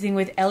 I'm sitting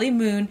with Ellie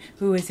Moon,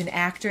 who is an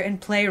actor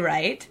and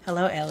playwright.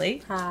 Hello,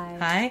 Ellie. Hi.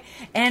 Hi.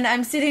 And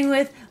I'm sitting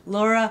with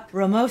Laura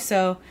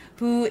Ramoso,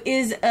 who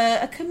is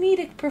a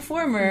comedic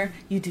performer.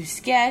 You do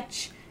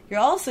sketch. You're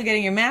also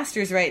getting your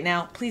master's right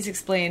now. Please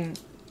explain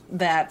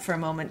that for a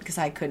moment, because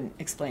I couldn't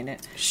explain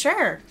it.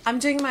 Sure. I'm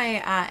doing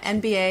my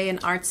MBA in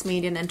Arts,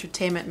 Media, and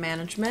Entertainment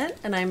Management,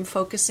 and I'm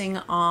focusing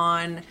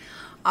on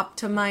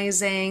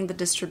optimizing the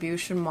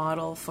distribution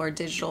model for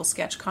digital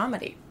sketch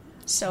comedy.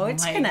 So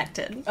it's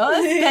connected. Oh,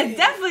 that's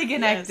definitely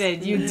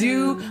connected. Yes. You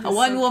do a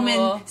one-woman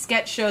cool.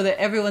 sketch show that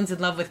everyone's in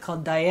love with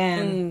called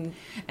Diane.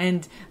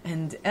 And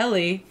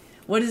Ellie,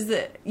 what is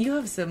you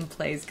have some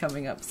plays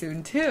coming up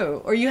soon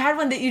too. Or you had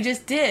one that you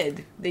just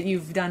did that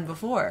you've done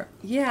before.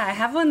 Yeah, I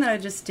have one that I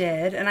just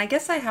did, and I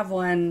guess I have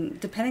one,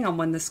 depending on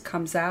when this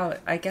comes out,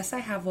 I guess I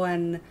have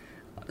one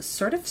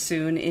sort of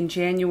soon in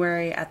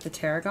January at the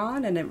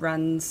Tarragon, and it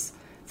runs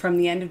from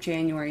the end of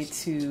January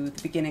to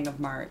the beginning of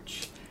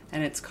March.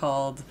 And it's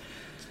called,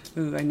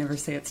 I never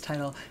say its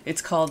title,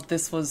 it's called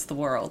This Was the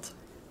World.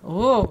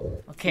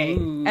 Oh, okay.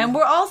 And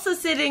we're also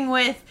sitting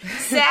with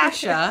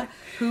Sasha,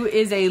 who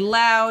is a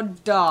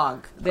loud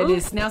dog that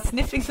is now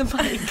sniffing the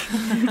mic.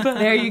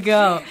 There you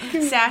go.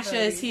 Sasha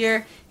is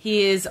here.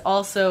 He is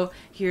also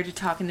here to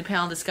talk in the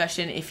panel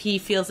discussion. If he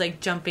feels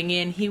like jumping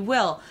in, he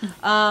will.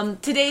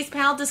 Today's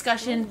panel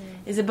discussion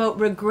is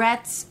about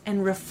regrets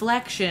and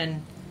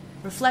reflection.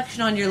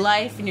 Reflection on your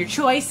life and your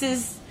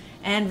choices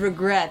and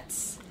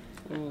regrets.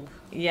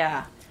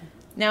 Yeah.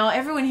 Now,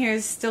 everyone here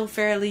is still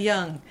fairly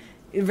young,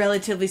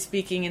 relatively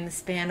speaking, in the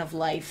span of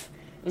life.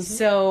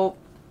 So,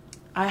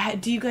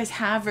 do you guys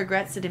have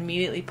regrets that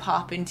immediately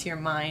pop into your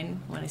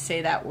mind when I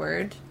say that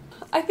word?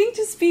 I think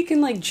to speak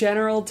in like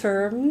general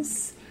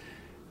terms,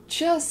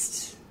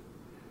 just,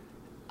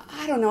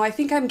 I don't know, I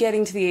think I'm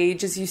getting to the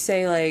age, as you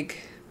say, like,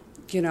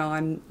 you know,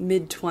 I'm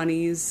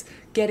mid-20s,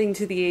 getting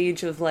to the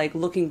age of like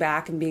looking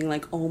back and being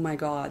like, oh my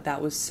God, that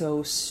was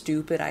so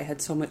stupid. I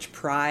had so much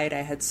pride.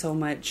 I had so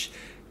much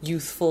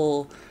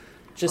youthful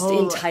just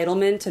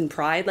entitlement and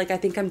pride. Like, I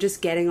think I'm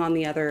just getting on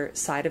the other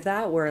side of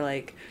that, where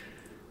like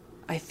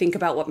I think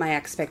about what my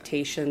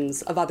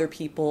expectations of other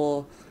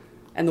people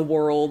and the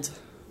world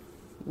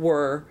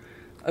were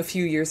a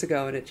few years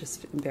ago, and it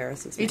just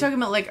embarrasses me. Are you talking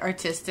about like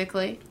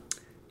artistically?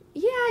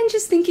 Yeah, and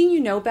just thinking you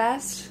know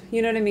best.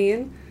 You know what I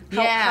mean?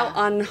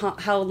 Yeah.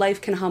 How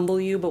life can humble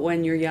you, but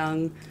when you're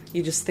young,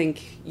 you just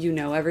think you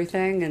know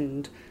everything.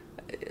 And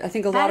I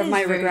think a lot of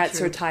my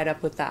regrets are tied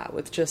up with that,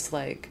 with just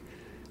like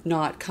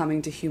not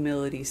coming to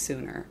humility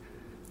sooner.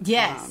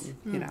 Yes.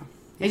 You know.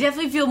 I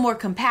definitely feel more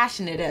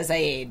compassionate as I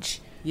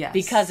age. Yes.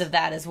 Because of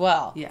that as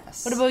well.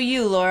 Yes. What about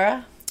you,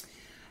 Laura?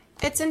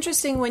 It's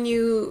interesting when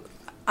you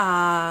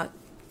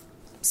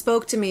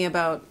spoke to me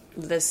about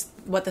this,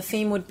 what the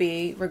theme would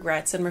be,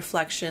 regrets and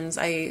reflections.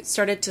 I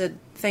started to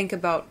think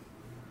about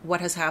what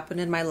has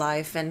happened in my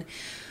life and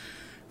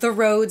the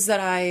roads that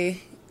I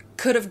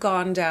could have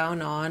gone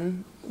down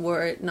on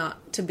were it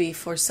not to be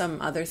for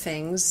some other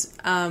things.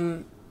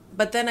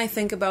 But then I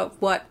think about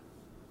what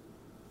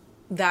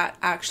that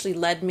actually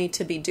led me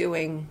to be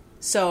doing.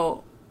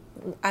 So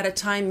at a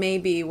time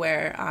maybe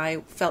where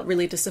I felt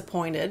really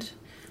disappointed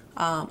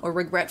or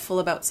regretful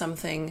about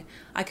something,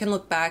 I can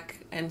look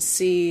back and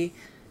see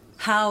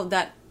how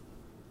that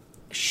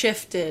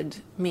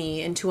shifted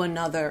me onto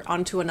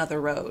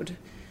another road,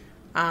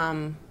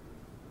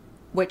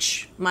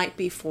 which might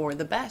be for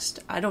the best.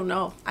 I don't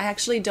know. I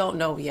actually don't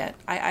know yet.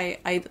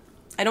 I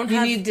don't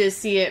have... You need to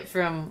see it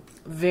from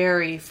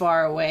very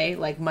far away,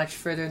 like much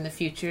further in the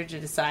future, to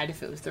decide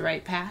if it was the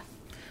right path?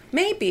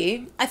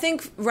 Maybe. I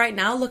think right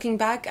now, looking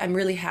back, I'm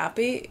really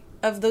happy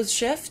of those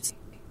shifts.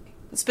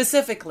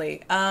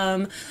 Specifically,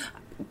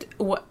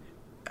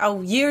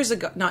 years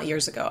ago, not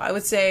years ago, I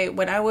would say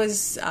when I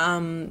was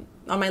on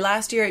my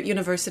last year at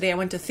university, I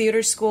went to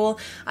theater school.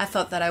 I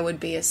thought that I would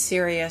be a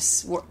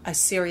serious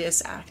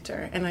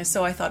actor. And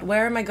so I thought,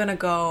 where am I going to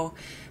go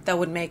that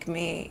would make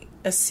me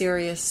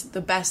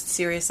the best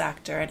serious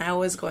actor? And I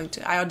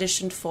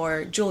auditioned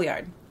for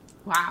Juilliard.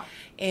 Wow.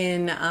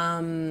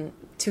 In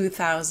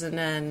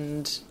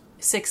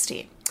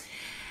 2016.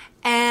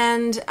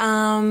 And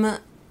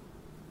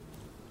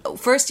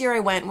first year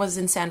I went was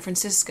in San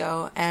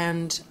Francisco,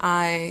 and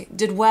I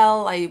did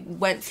well. I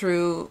went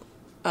through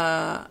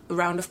a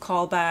round of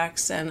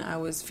callbacks, and I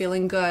was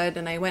feeling good,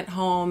 and I went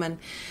home, and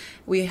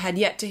we had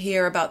yet to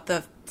hear about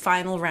the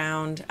final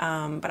round,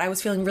 but I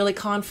was feeling really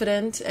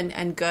confident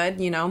and good,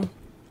 you know.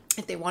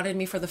 If they wanted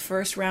me for the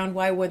first round,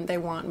 why wouldn't they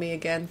want me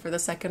again for the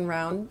second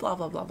round? Blah,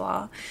 blah, blah,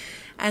 blah.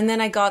 And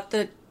then I got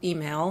the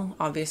email,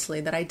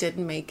 obviously, that I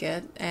didn't make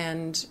it,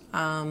 and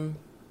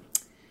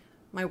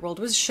my world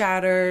was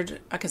shattered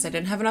because I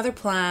didn't have another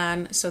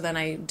plan. So then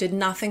I did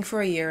nothing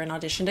for a year and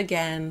auditioned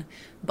again,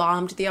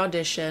 bombed the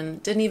audition,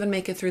 didn't even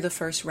make it through the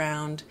first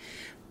round.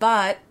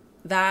 But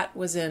the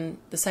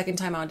second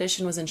time I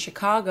auditioned was in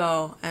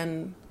Chicago,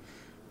 and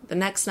the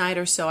next night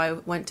or so I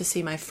went to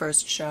see my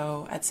first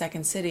show at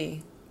Second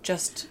City,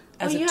 just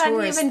as a tourist. You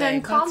hadn't even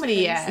done comedy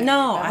yet.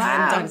 No, I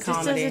hadn't done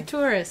comedy. Just as a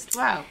tourist.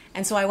 Wow.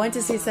 And so I went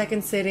to see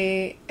Second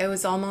City. It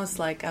was almost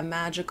like a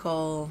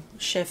magical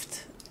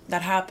shift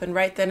that happened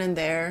right then and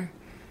there,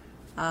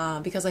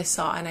 because I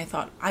saw and I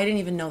thought, I didn't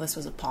even know this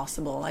was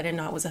possible. I didn't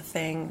know it was a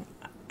thing.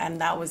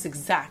 And that was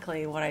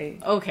exactly what I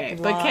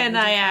loved. But can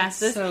I ask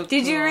this? So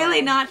Did you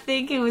really not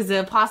think it was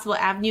a possible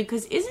avenue?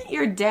 Because isn't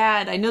your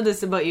dad, I know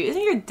this about you,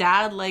 isn't your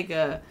dad like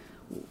a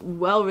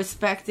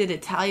well-respected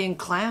Italian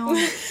clown?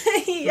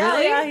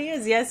 Yeah, he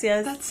is. Yes.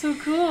 That's so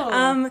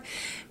cool.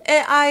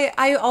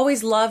 I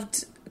always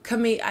loved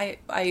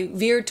I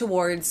veered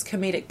towards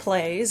comedic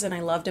plays, and I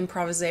loved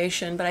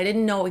improvisation, but I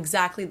didn't know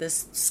exactly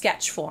this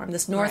sketch form,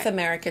 this North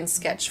American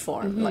sketch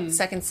form, like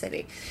Second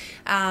City.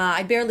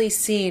 I'd barely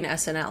seen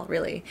SNL,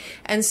 really.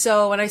 And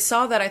so when I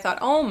saw that, I thought,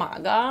 oh my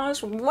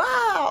gosh,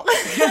 wow.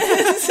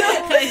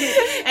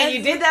 And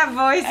you did that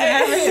voice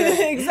and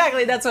everything.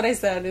 Exactly, that's what I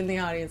said in the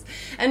audience.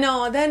 And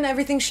then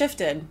everything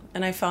shifted,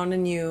 and I found a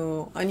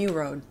new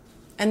road.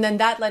 And then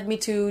that led me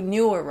to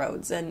newer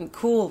roads and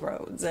cool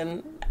roads,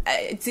 and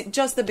it's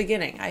just the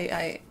beginning.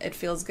 It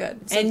feels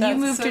good. So and you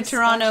moved to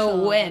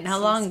Toronto when? How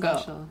long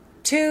ago?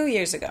 2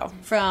 years ago.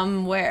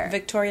 From where?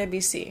 Victoria,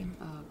 BC.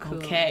 Oh, cool.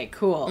 Okay,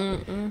 cool.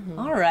 Mm-hmm.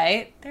 All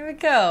right, there we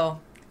go.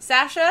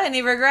 Sasha,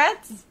 any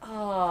regrets?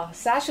 Oh,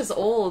 Sasha's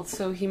old,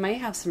 so he might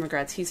have some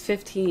regrets. He's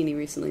 15. He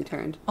recently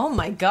turned. Oh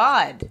my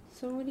God.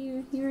 So what do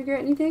you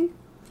regret anything?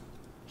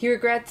 He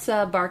regrets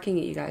barking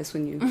at you guys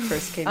when you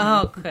first came in.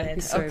 Oh,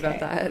 good. Sorry about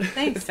that.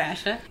 Thanks,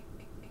 Sasha.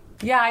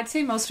 Yeah, I'd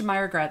say most of my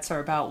regrets are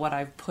about what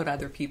I've put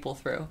other people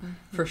through.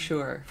 For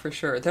sure.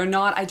 They're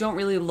not, I don't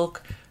really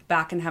look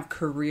back and have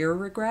career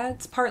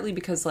regrets, partly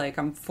because, like,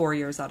 I'm 4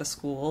 years out of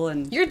school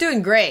and... You're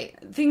doing great.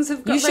 Things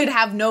have... You should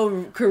have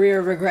no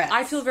career regrets.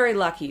 I feel very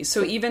lucky.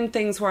 So even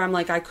things where I'm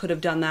like, I could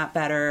have done that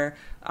better,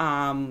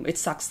 it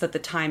sucks that the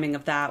timing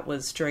of that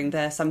was during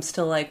this. I'm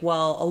still like,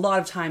 well, a lot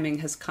of timing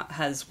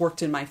has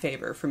worked in my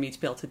favor for me to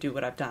be able to do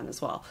what I've done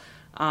as well.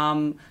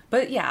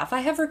 But yeah, if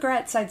I have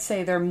regrets, I'd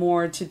say they're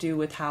more to do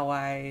with how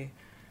I,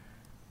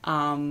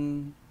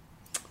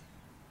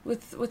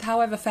 with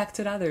how I've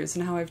affected others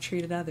and how I've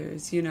treated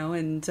others, you know,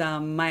 and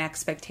my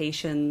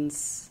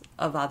expectations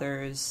of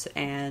others.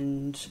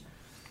 And,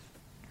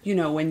 you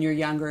know, when you're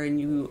younger and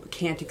you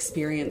can't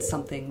experience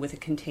something with a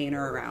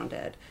container around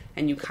it,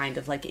 and you kind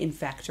of like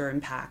infect or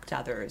impact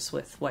others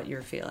with what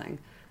you're feeling.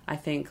 I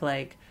think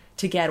like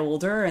to get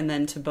older and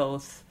then to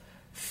both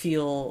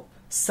feel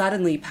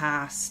suddenly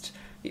past,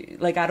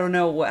 like, I don't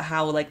know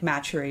how like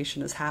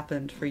maturation has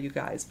happened for you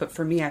guys, but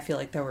for me, I feel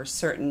like there were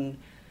certain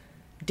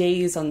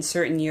days on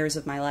certain years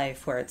of my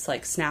life where it's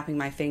like snapping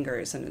my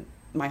fingers and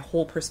my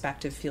whole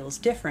perspective feels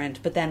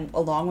different. But then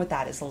along with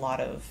that is a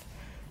lot of,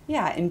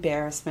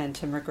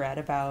 embarrassment and regret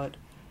about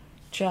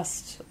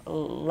just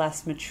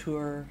less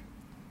mature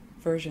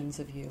versions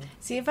of you.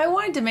 See, if I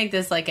wanted to make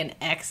this like an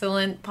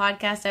excellent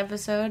podcast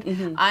episode,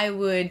 I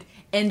would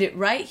end it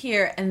right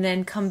here and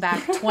then come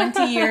back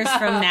 20 years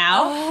from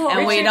now,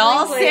 and we'd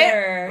all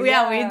sit.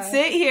 We'd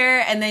sit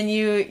here, and then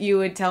you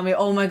would tell me,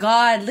 "Oh my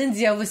God,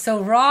 Lindsay, I was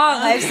so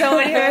wrong. I have so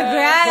many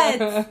regrets."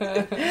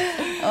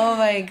 Oh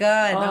my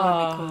God, that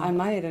would be cool. I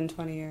might in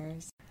 20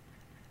 years.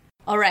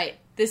 All right,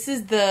 this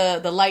is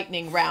the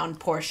lightning round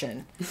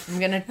portion. I'm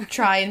gonna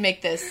try and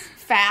make this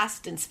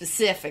fast and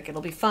specific.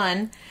 It'll be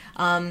fun.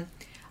 I'm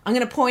going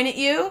to point at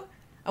you.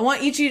 I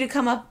want each of you to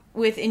come up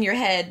with, in your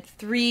head,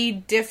 3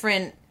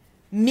 different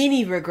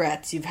mini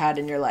regrets you've had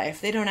in your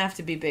life. They don't have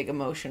to be big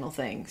emotional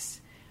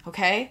things.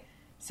 Okay?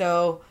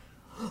 So,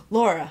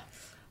 Laura.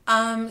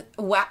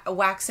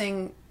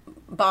 Waxing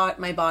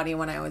my body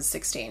when I was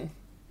 16.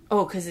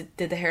 Oh, because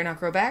did the hair not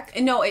grow back?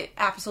 No, it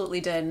absolutely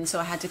did, and so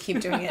I had to keep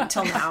doing it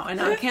until now, and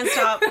now I can't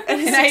stop,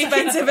 and it's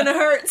expensive and it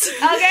hurts.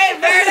 Okay,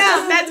 fair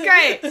enough. That's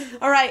great.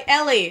 All right,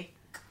 Ellie.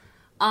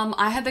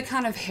 I had the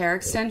kind of hair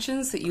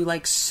extensions that you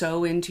like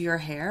sew into your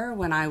hair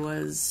when I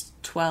was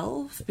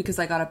 12 because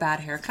I got a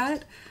bad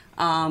haircut.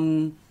 I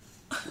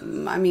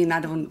mean, I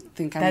don't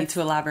think I need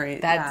to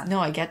elaborate. No,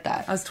 I get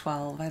that. I was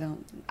 12. I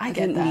get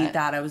didn't that. need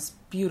that. I was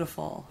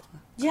beautiful.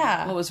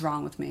 Yeah. What was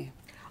wrong with me?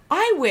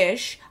 I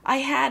wish I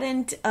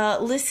hadn't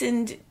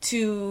listened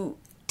to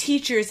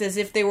teachers as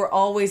if they were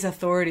always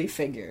authority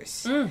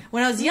figures.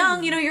 When I was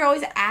young, you're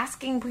always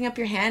putting up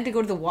your hand to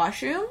go to the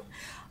washroom.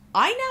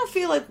 I now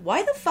feel like,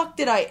 why the fuck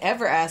did I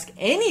ever ask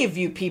any of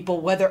you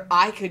people whether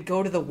I could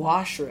go to the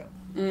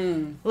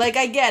washroom? Like,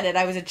 I get it.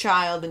 I was a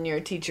child and you're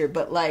a teacher,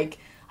 but, like,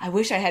 I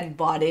wish I hadn't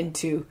bought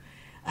into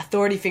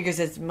authority figures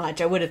as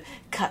much. I would have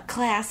cut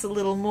class a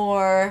little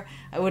more.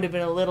 I would have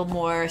been a little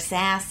more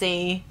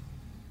sassy.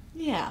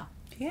 Yeah.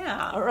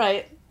 Yeah. All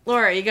right.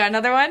 Laura, you got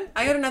another one?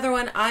 I got another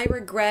one. I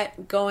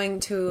regret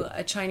going to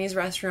a Chinese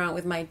restaurant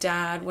with my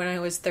dad when I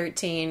was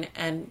 13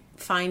 and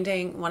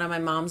finding one of my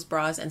mom's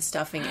bras and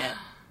stuffing it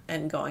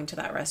and going to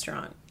that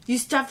restaurant. You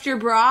stuffed your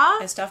bra?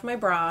 I stuffed my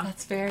bra.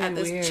 That's very at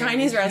this weird.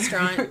 Chinese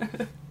restaurant.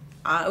 It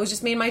was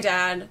just me and my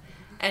dad,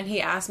 and he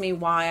asked me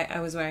why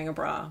I was wearing a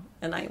bra,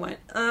 and I went,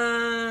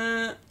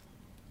 Oh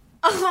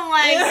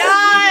my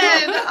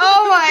god!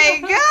 Oh my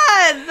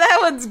god! That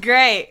one's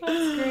great.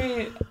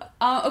 Great.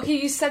 Okay,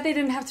 you said they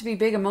didn't have to be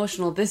big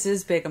emotional. This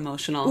is big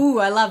emotional. Ooh,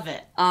 I love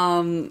it.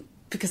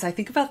 Because I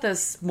think about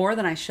this more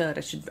than I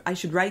should. I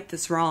should write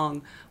this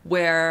wrong.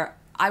 Where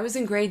I was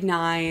in grade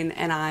 9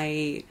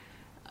 and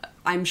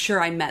I'm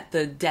sure I met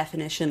the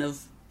definition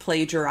of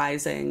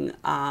plagiarizing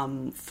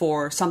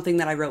for something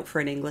that I wrote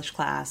for an English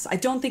class. I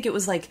don't think it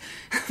was like,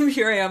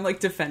 here I am like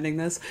defending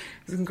this.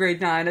 I was in grade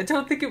 9. I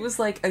don't think it was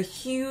like a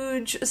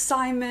huge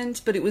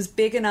assignment, but it was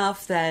big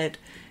enough that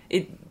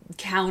it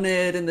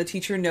counted and the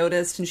teacher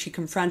noticed and she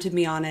confronted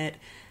me on it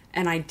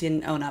and I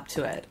didn't own up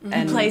to it.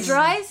 And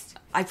Plagiarized?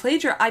 I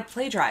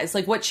plagiarized.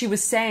 Like what she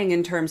was saying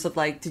in terms of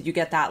like, did you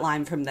get that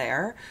line from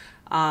there?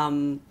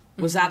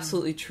 Was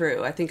absolutely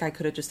true. I think I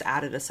could have just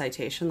added a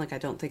citation. Like I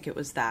don't think it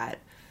was that.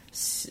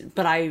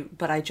 But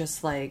I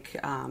just like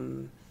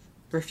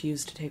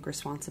refused to take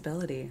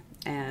responsibility,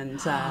 and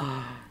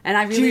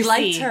I really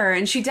liked her,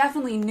 and she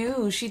definitely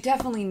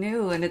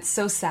knew, and it's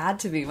so sad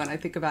to me when I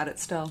think about it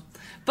still.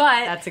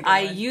 But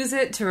I use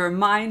it to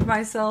remind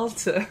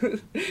myself to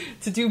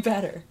do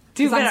better.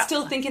 Because I'm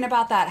still thinking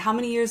about that. How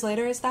many years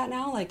later is that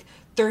now? Like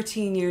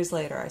 13 years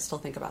later, I still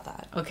think about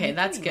that. Okay,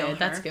 that's good.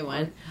 That's a good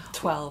one.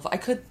 12. I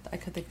could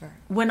think of her.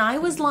 When I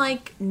was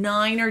like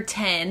 9 or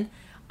 10,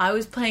 I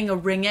was playing a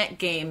ringette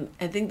game.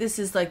 I think this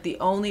is like the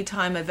only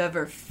time I've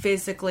ever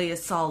physically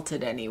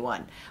assaulted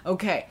anyone.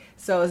 Okay,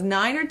 so I was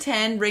 9 or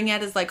 10.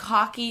 Ringette is like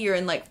hockey. You're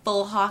in like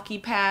full hockey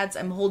pads.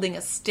 I'm holding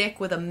a stick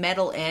with a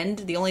metal end.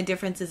 The only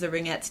difference is a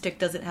ringette stick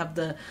doesn't have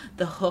the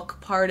hook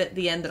part at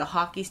the end that a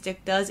hockey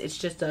stick does. It's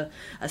just a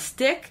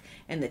stick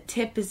and the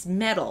tip is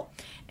metal.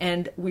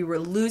 And we were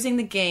losing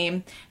the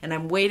game, and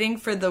I'm waiting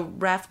for the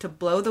ref to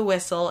blow the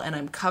whistle, and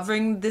I'm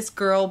covering this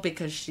girl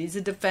because she's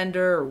a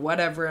defender or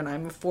whatever, and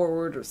I'm a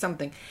forward or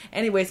something.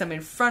 Anyways, I'm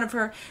in front of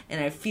her,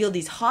 and I feel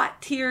these hot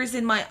tears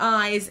in my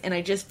eyes, and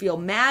I just feel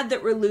mad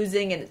that we're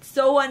losing, and it's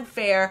so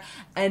unfair.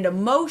 And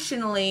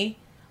emotionally,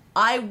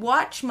 I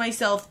watch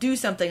myself do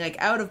something like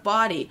out of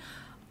body.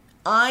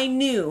 I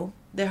knew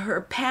that her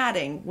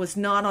padding was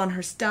not on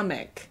her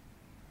stomach.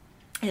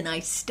 And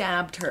I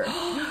stabbed her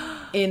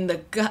in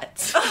the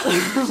guts with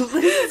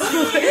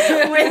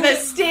a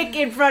stick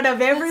in front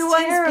of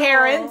everyone's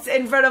parents,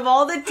 in front of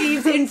all the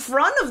teams, in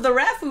front of the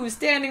ref who was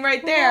standing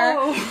right there.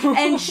 Whoa.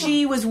 And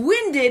she was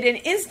winded and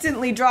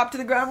instantly dropped to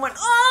the ground and went,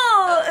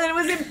 oh, and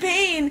was in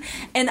pain.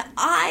 And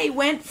I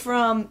went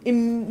from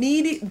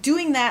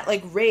doing that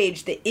like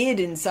rage, the id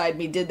inside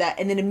me did that.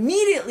 And then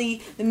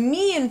immediately the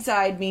me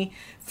inside me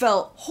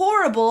felt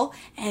horrible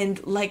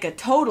and like a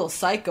total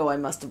psycho I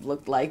must have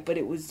looked like, but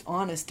it was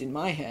honest in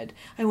my head.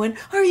 I went,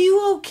 are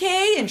you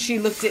okay? And she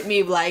looked at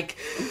me like,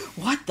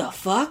 what the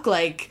fuck?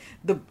 Like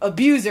the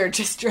abuser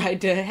just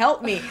tried to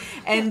help me.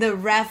 And the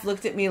ref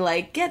looked at me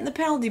like, get in the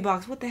penalty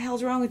box. What the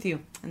hell's wrong with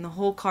you? And the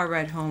whole car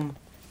ride home,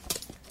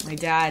 my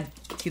dad,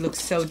 he looked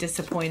so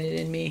disappointed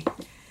in me.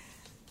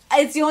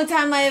 It's the only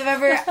time I have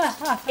ever...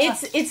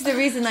 It's the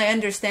reason I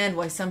understand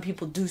why some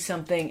people do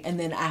something and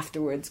then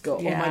afterwards go,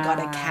 oh my God,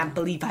 I can't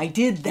believe I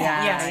did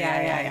that.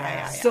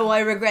 Yeah. So I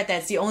regret that.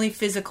 It's the only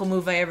physical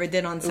move I ever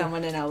did on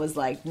someone, and I was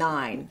like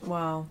 9.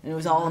 Wow. And it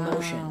was all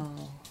emotion.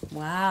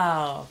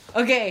 Wow.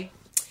 Okay,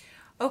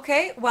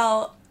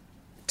 well,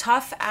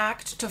 tough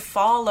act to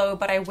follow,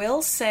 but I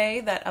will say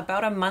that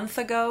about a month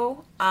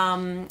ago,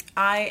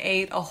 I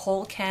ate a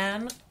whole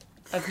can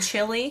of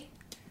chili,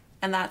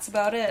 and that's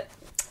about it.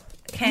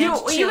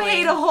 You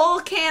ate a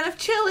whole can of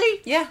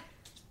chili? Yeah.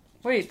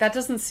 Wait, that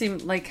doesn't seem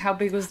like, how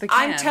big was the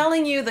can? I'm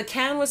telling you, the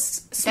can was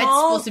small.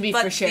 That's supposed to be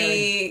but for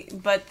sharing.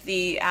 But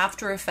the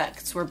after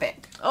effects were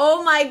big.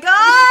 Oh my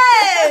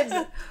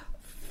God!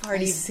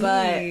 party see,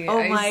 butt. Oh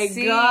I my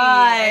see, God.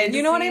 I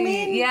You know what I see.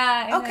 mean? Yeah.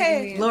 I know what you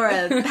Okay, mean.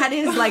 Laura, that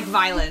is like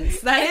violence.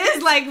 That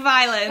is like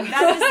violence.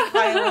 That is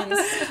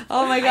violence.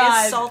 Oh my I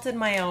God. assaulted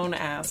my own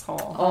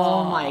asshole.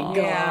 Oh my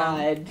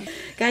Yeah. God.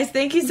 Guys,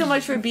 thank you so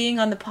much for being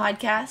on the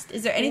podcast.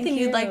 Is there anything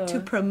you'd like to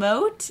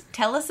promote,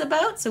 tell us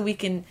about, so we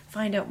can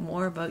find out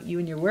more about you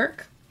and your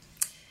work?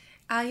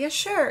 Yeah,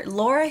 sure.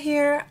 Laura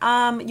here.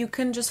 You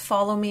can just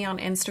follow me on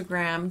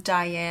Instagram,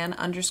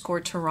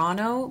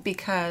 Diane_Toronto,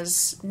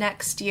 because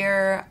next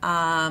year,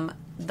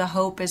 the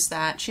hope is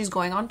that she's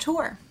going on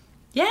tour.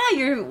 Yeah,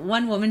 your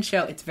one-woman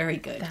show. It's very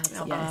good. That's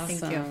Yes. awesome.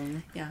 Thank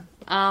you. Yeah.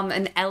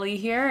 And Ellie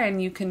here,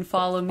 and you can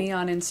follow me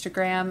on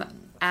Instagram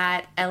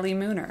at Ellie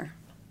Mooner.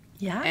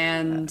 Yeah.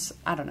 And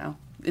I don't know,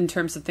 in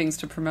terms of things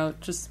to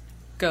promote, just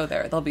go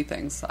there. There'll be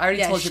things. I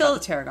already told you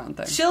about the Tarragon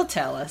thing. She'll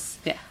tell us.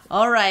 Yeah.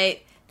 All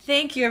right.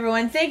 Thank you,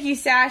 everyone. Thank you,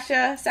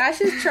 Sasha.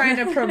 Sasha's trying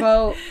to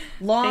promote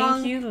long,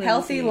 Thank you, Lindsay.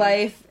 healthy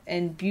life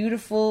and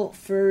beautiful,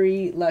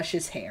 furry,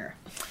 luscious hair.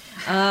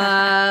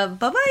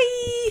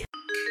 Bye-bye.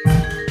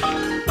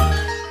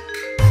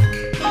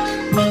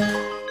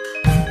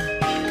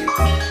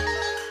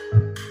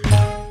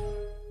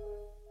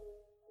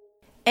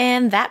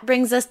 And that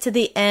brings us to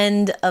the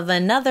end of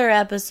another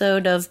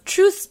episode of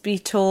Truths Be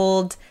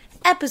Told,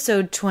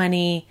 episode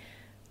 20,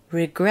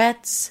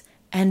 Regrets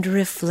and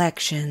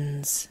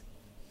Reflections.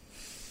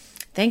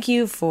 Thank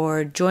you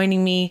for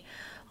joining me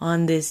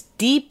on this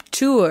deep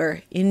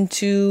tour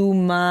into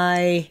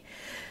my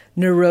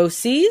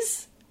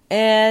neuroses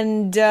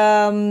and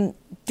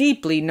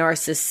deeply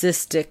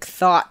narcissistic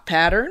thought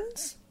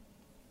patterns.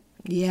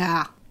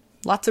 Yeah,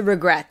 lots of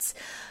regrets.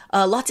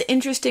 Lots of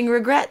interesting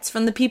regrets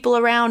from the people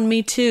around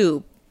me,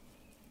 too.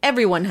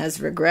 Everyone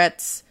has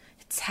regrets.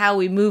 It's how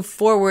we move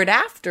forward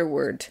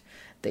afterward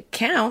that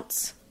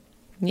counts.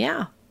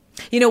 Yeah.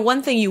 You know,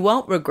 one thing you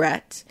won't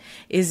regret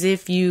is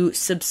if you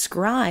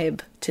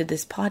subscribe to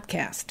this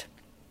podcast.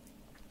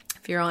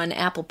 If you're on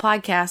Apple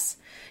Podcasts,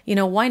 you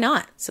know, why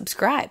not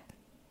subscribe?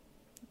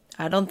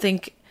 I don't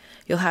think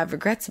you'll have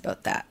regrets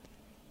about that.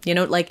 You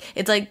know, like,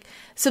 it's like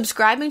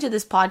subscribing to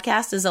this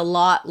podcast is a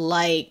lot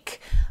like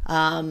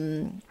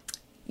going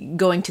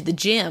to the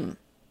gym.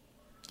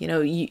 You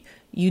know,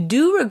 you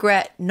do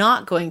regret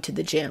not going to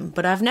the gym,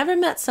 but I've never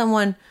met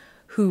someone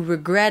who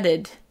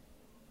regretted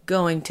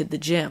going to the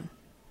gym.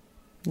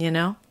 You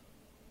know,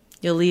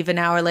 you'll leave an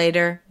hour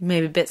later,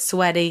 maybe a bit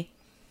sweaty,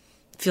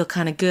 feel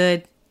kind of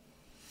good,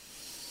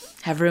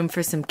 have room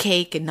for some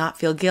cake and not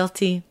feel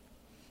guilty,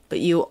 but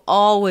you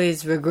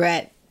always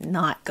regret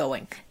not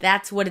going.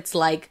 That's what it's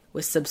like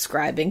with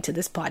subscribing to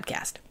this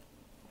podcast.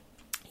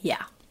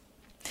 Yeah.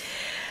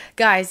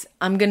 Guys,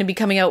 I'm going to be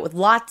coming out with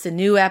lots of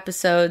new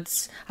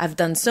episodes. I've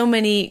done so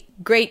many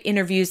great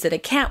interviews that I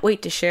can't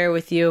wait to share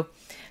with you.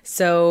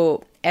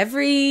 So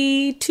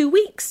every 2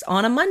 weeks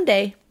on a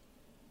Monday,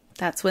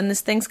 that's when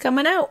this thing's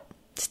coming out.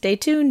 Stay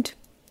tuned.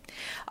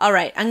 All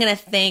right, I'm going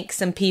to thank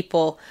some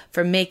people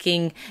for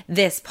making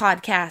this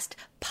podcast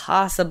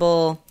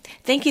possible.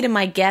 Thank you to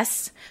my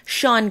guests,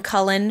 Sean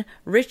Cullen,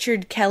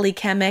 Richard Kelly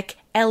Kemick,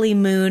 Ellie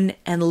Moon,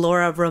 and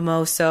Laura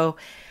Ramoso.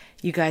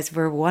 You guys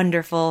were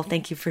wonderful.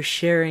 Thank you for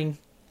sharing.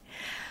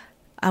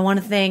 I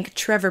want to thank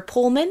Trevor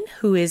Pullman,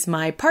 who is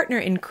my partner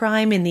in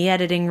crime in the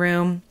editing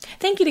room.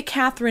 Thank you to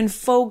Catherine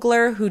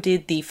Fogler, who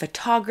did the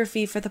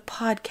photography for the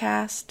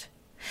podcast.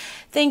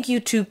 Thank you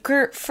to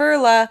Kurt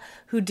Furla,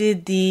 who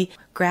did the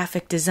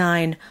graphic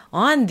design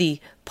on the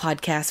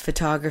podcast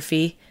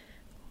photography.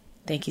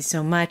 Thank you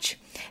so much.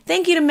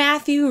 Thank you to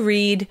Matthew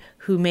Reed,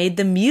 who made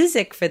the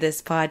music for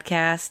this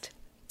podcast.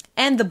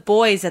 And the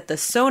boys at the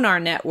Sonar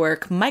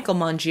Network, Michael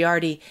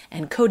Mongiardi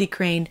and Cody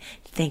Crane.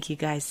 Thank you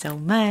guys so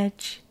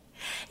much.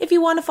 If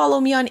you want to follow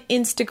me on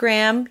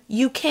Instagram,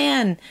 you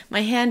can.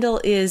 My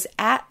handle is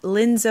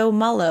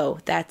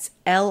 @LinzoMullo. That's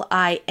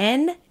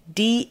LINDSOMULLO.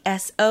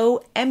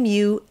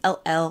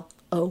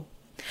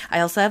 I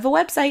also have a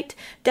website,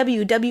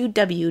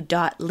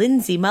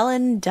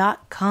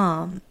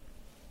 www.lindsaymullen.com.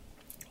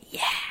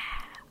 Yeah.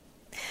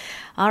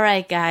 All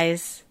right,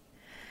 guys.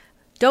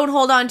 Don't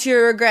hold on to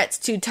your regrets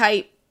too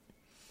tight.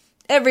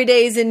 Every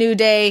day is a new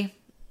day.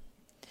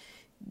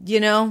 You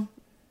know,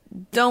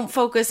 don't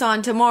focus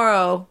on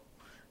tomorrow.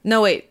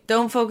 No, wait,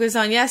 don't focus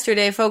on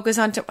yesterday. Focus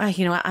on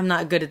you know what? I'm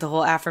not good at the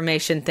whole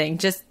affirmation thing.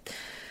 Just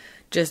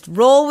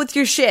roll with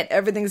your shit.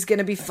 Everything's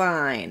gonna be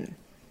fine.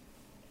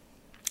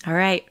 All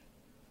right.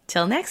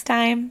 Till next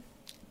time.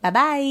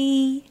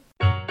 Bye-bye.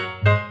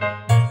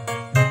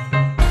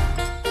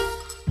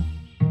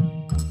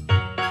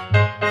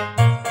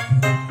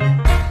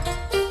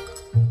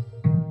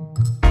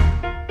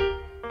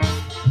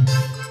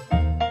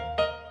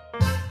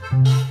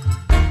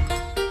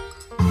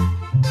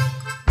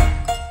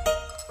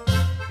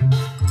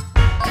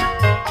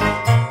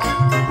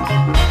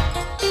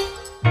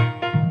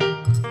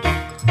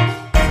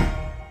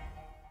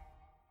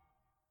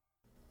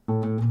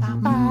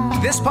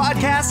 This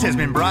podcast has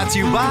been brought to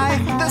you by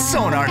the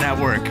Sonar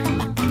Network.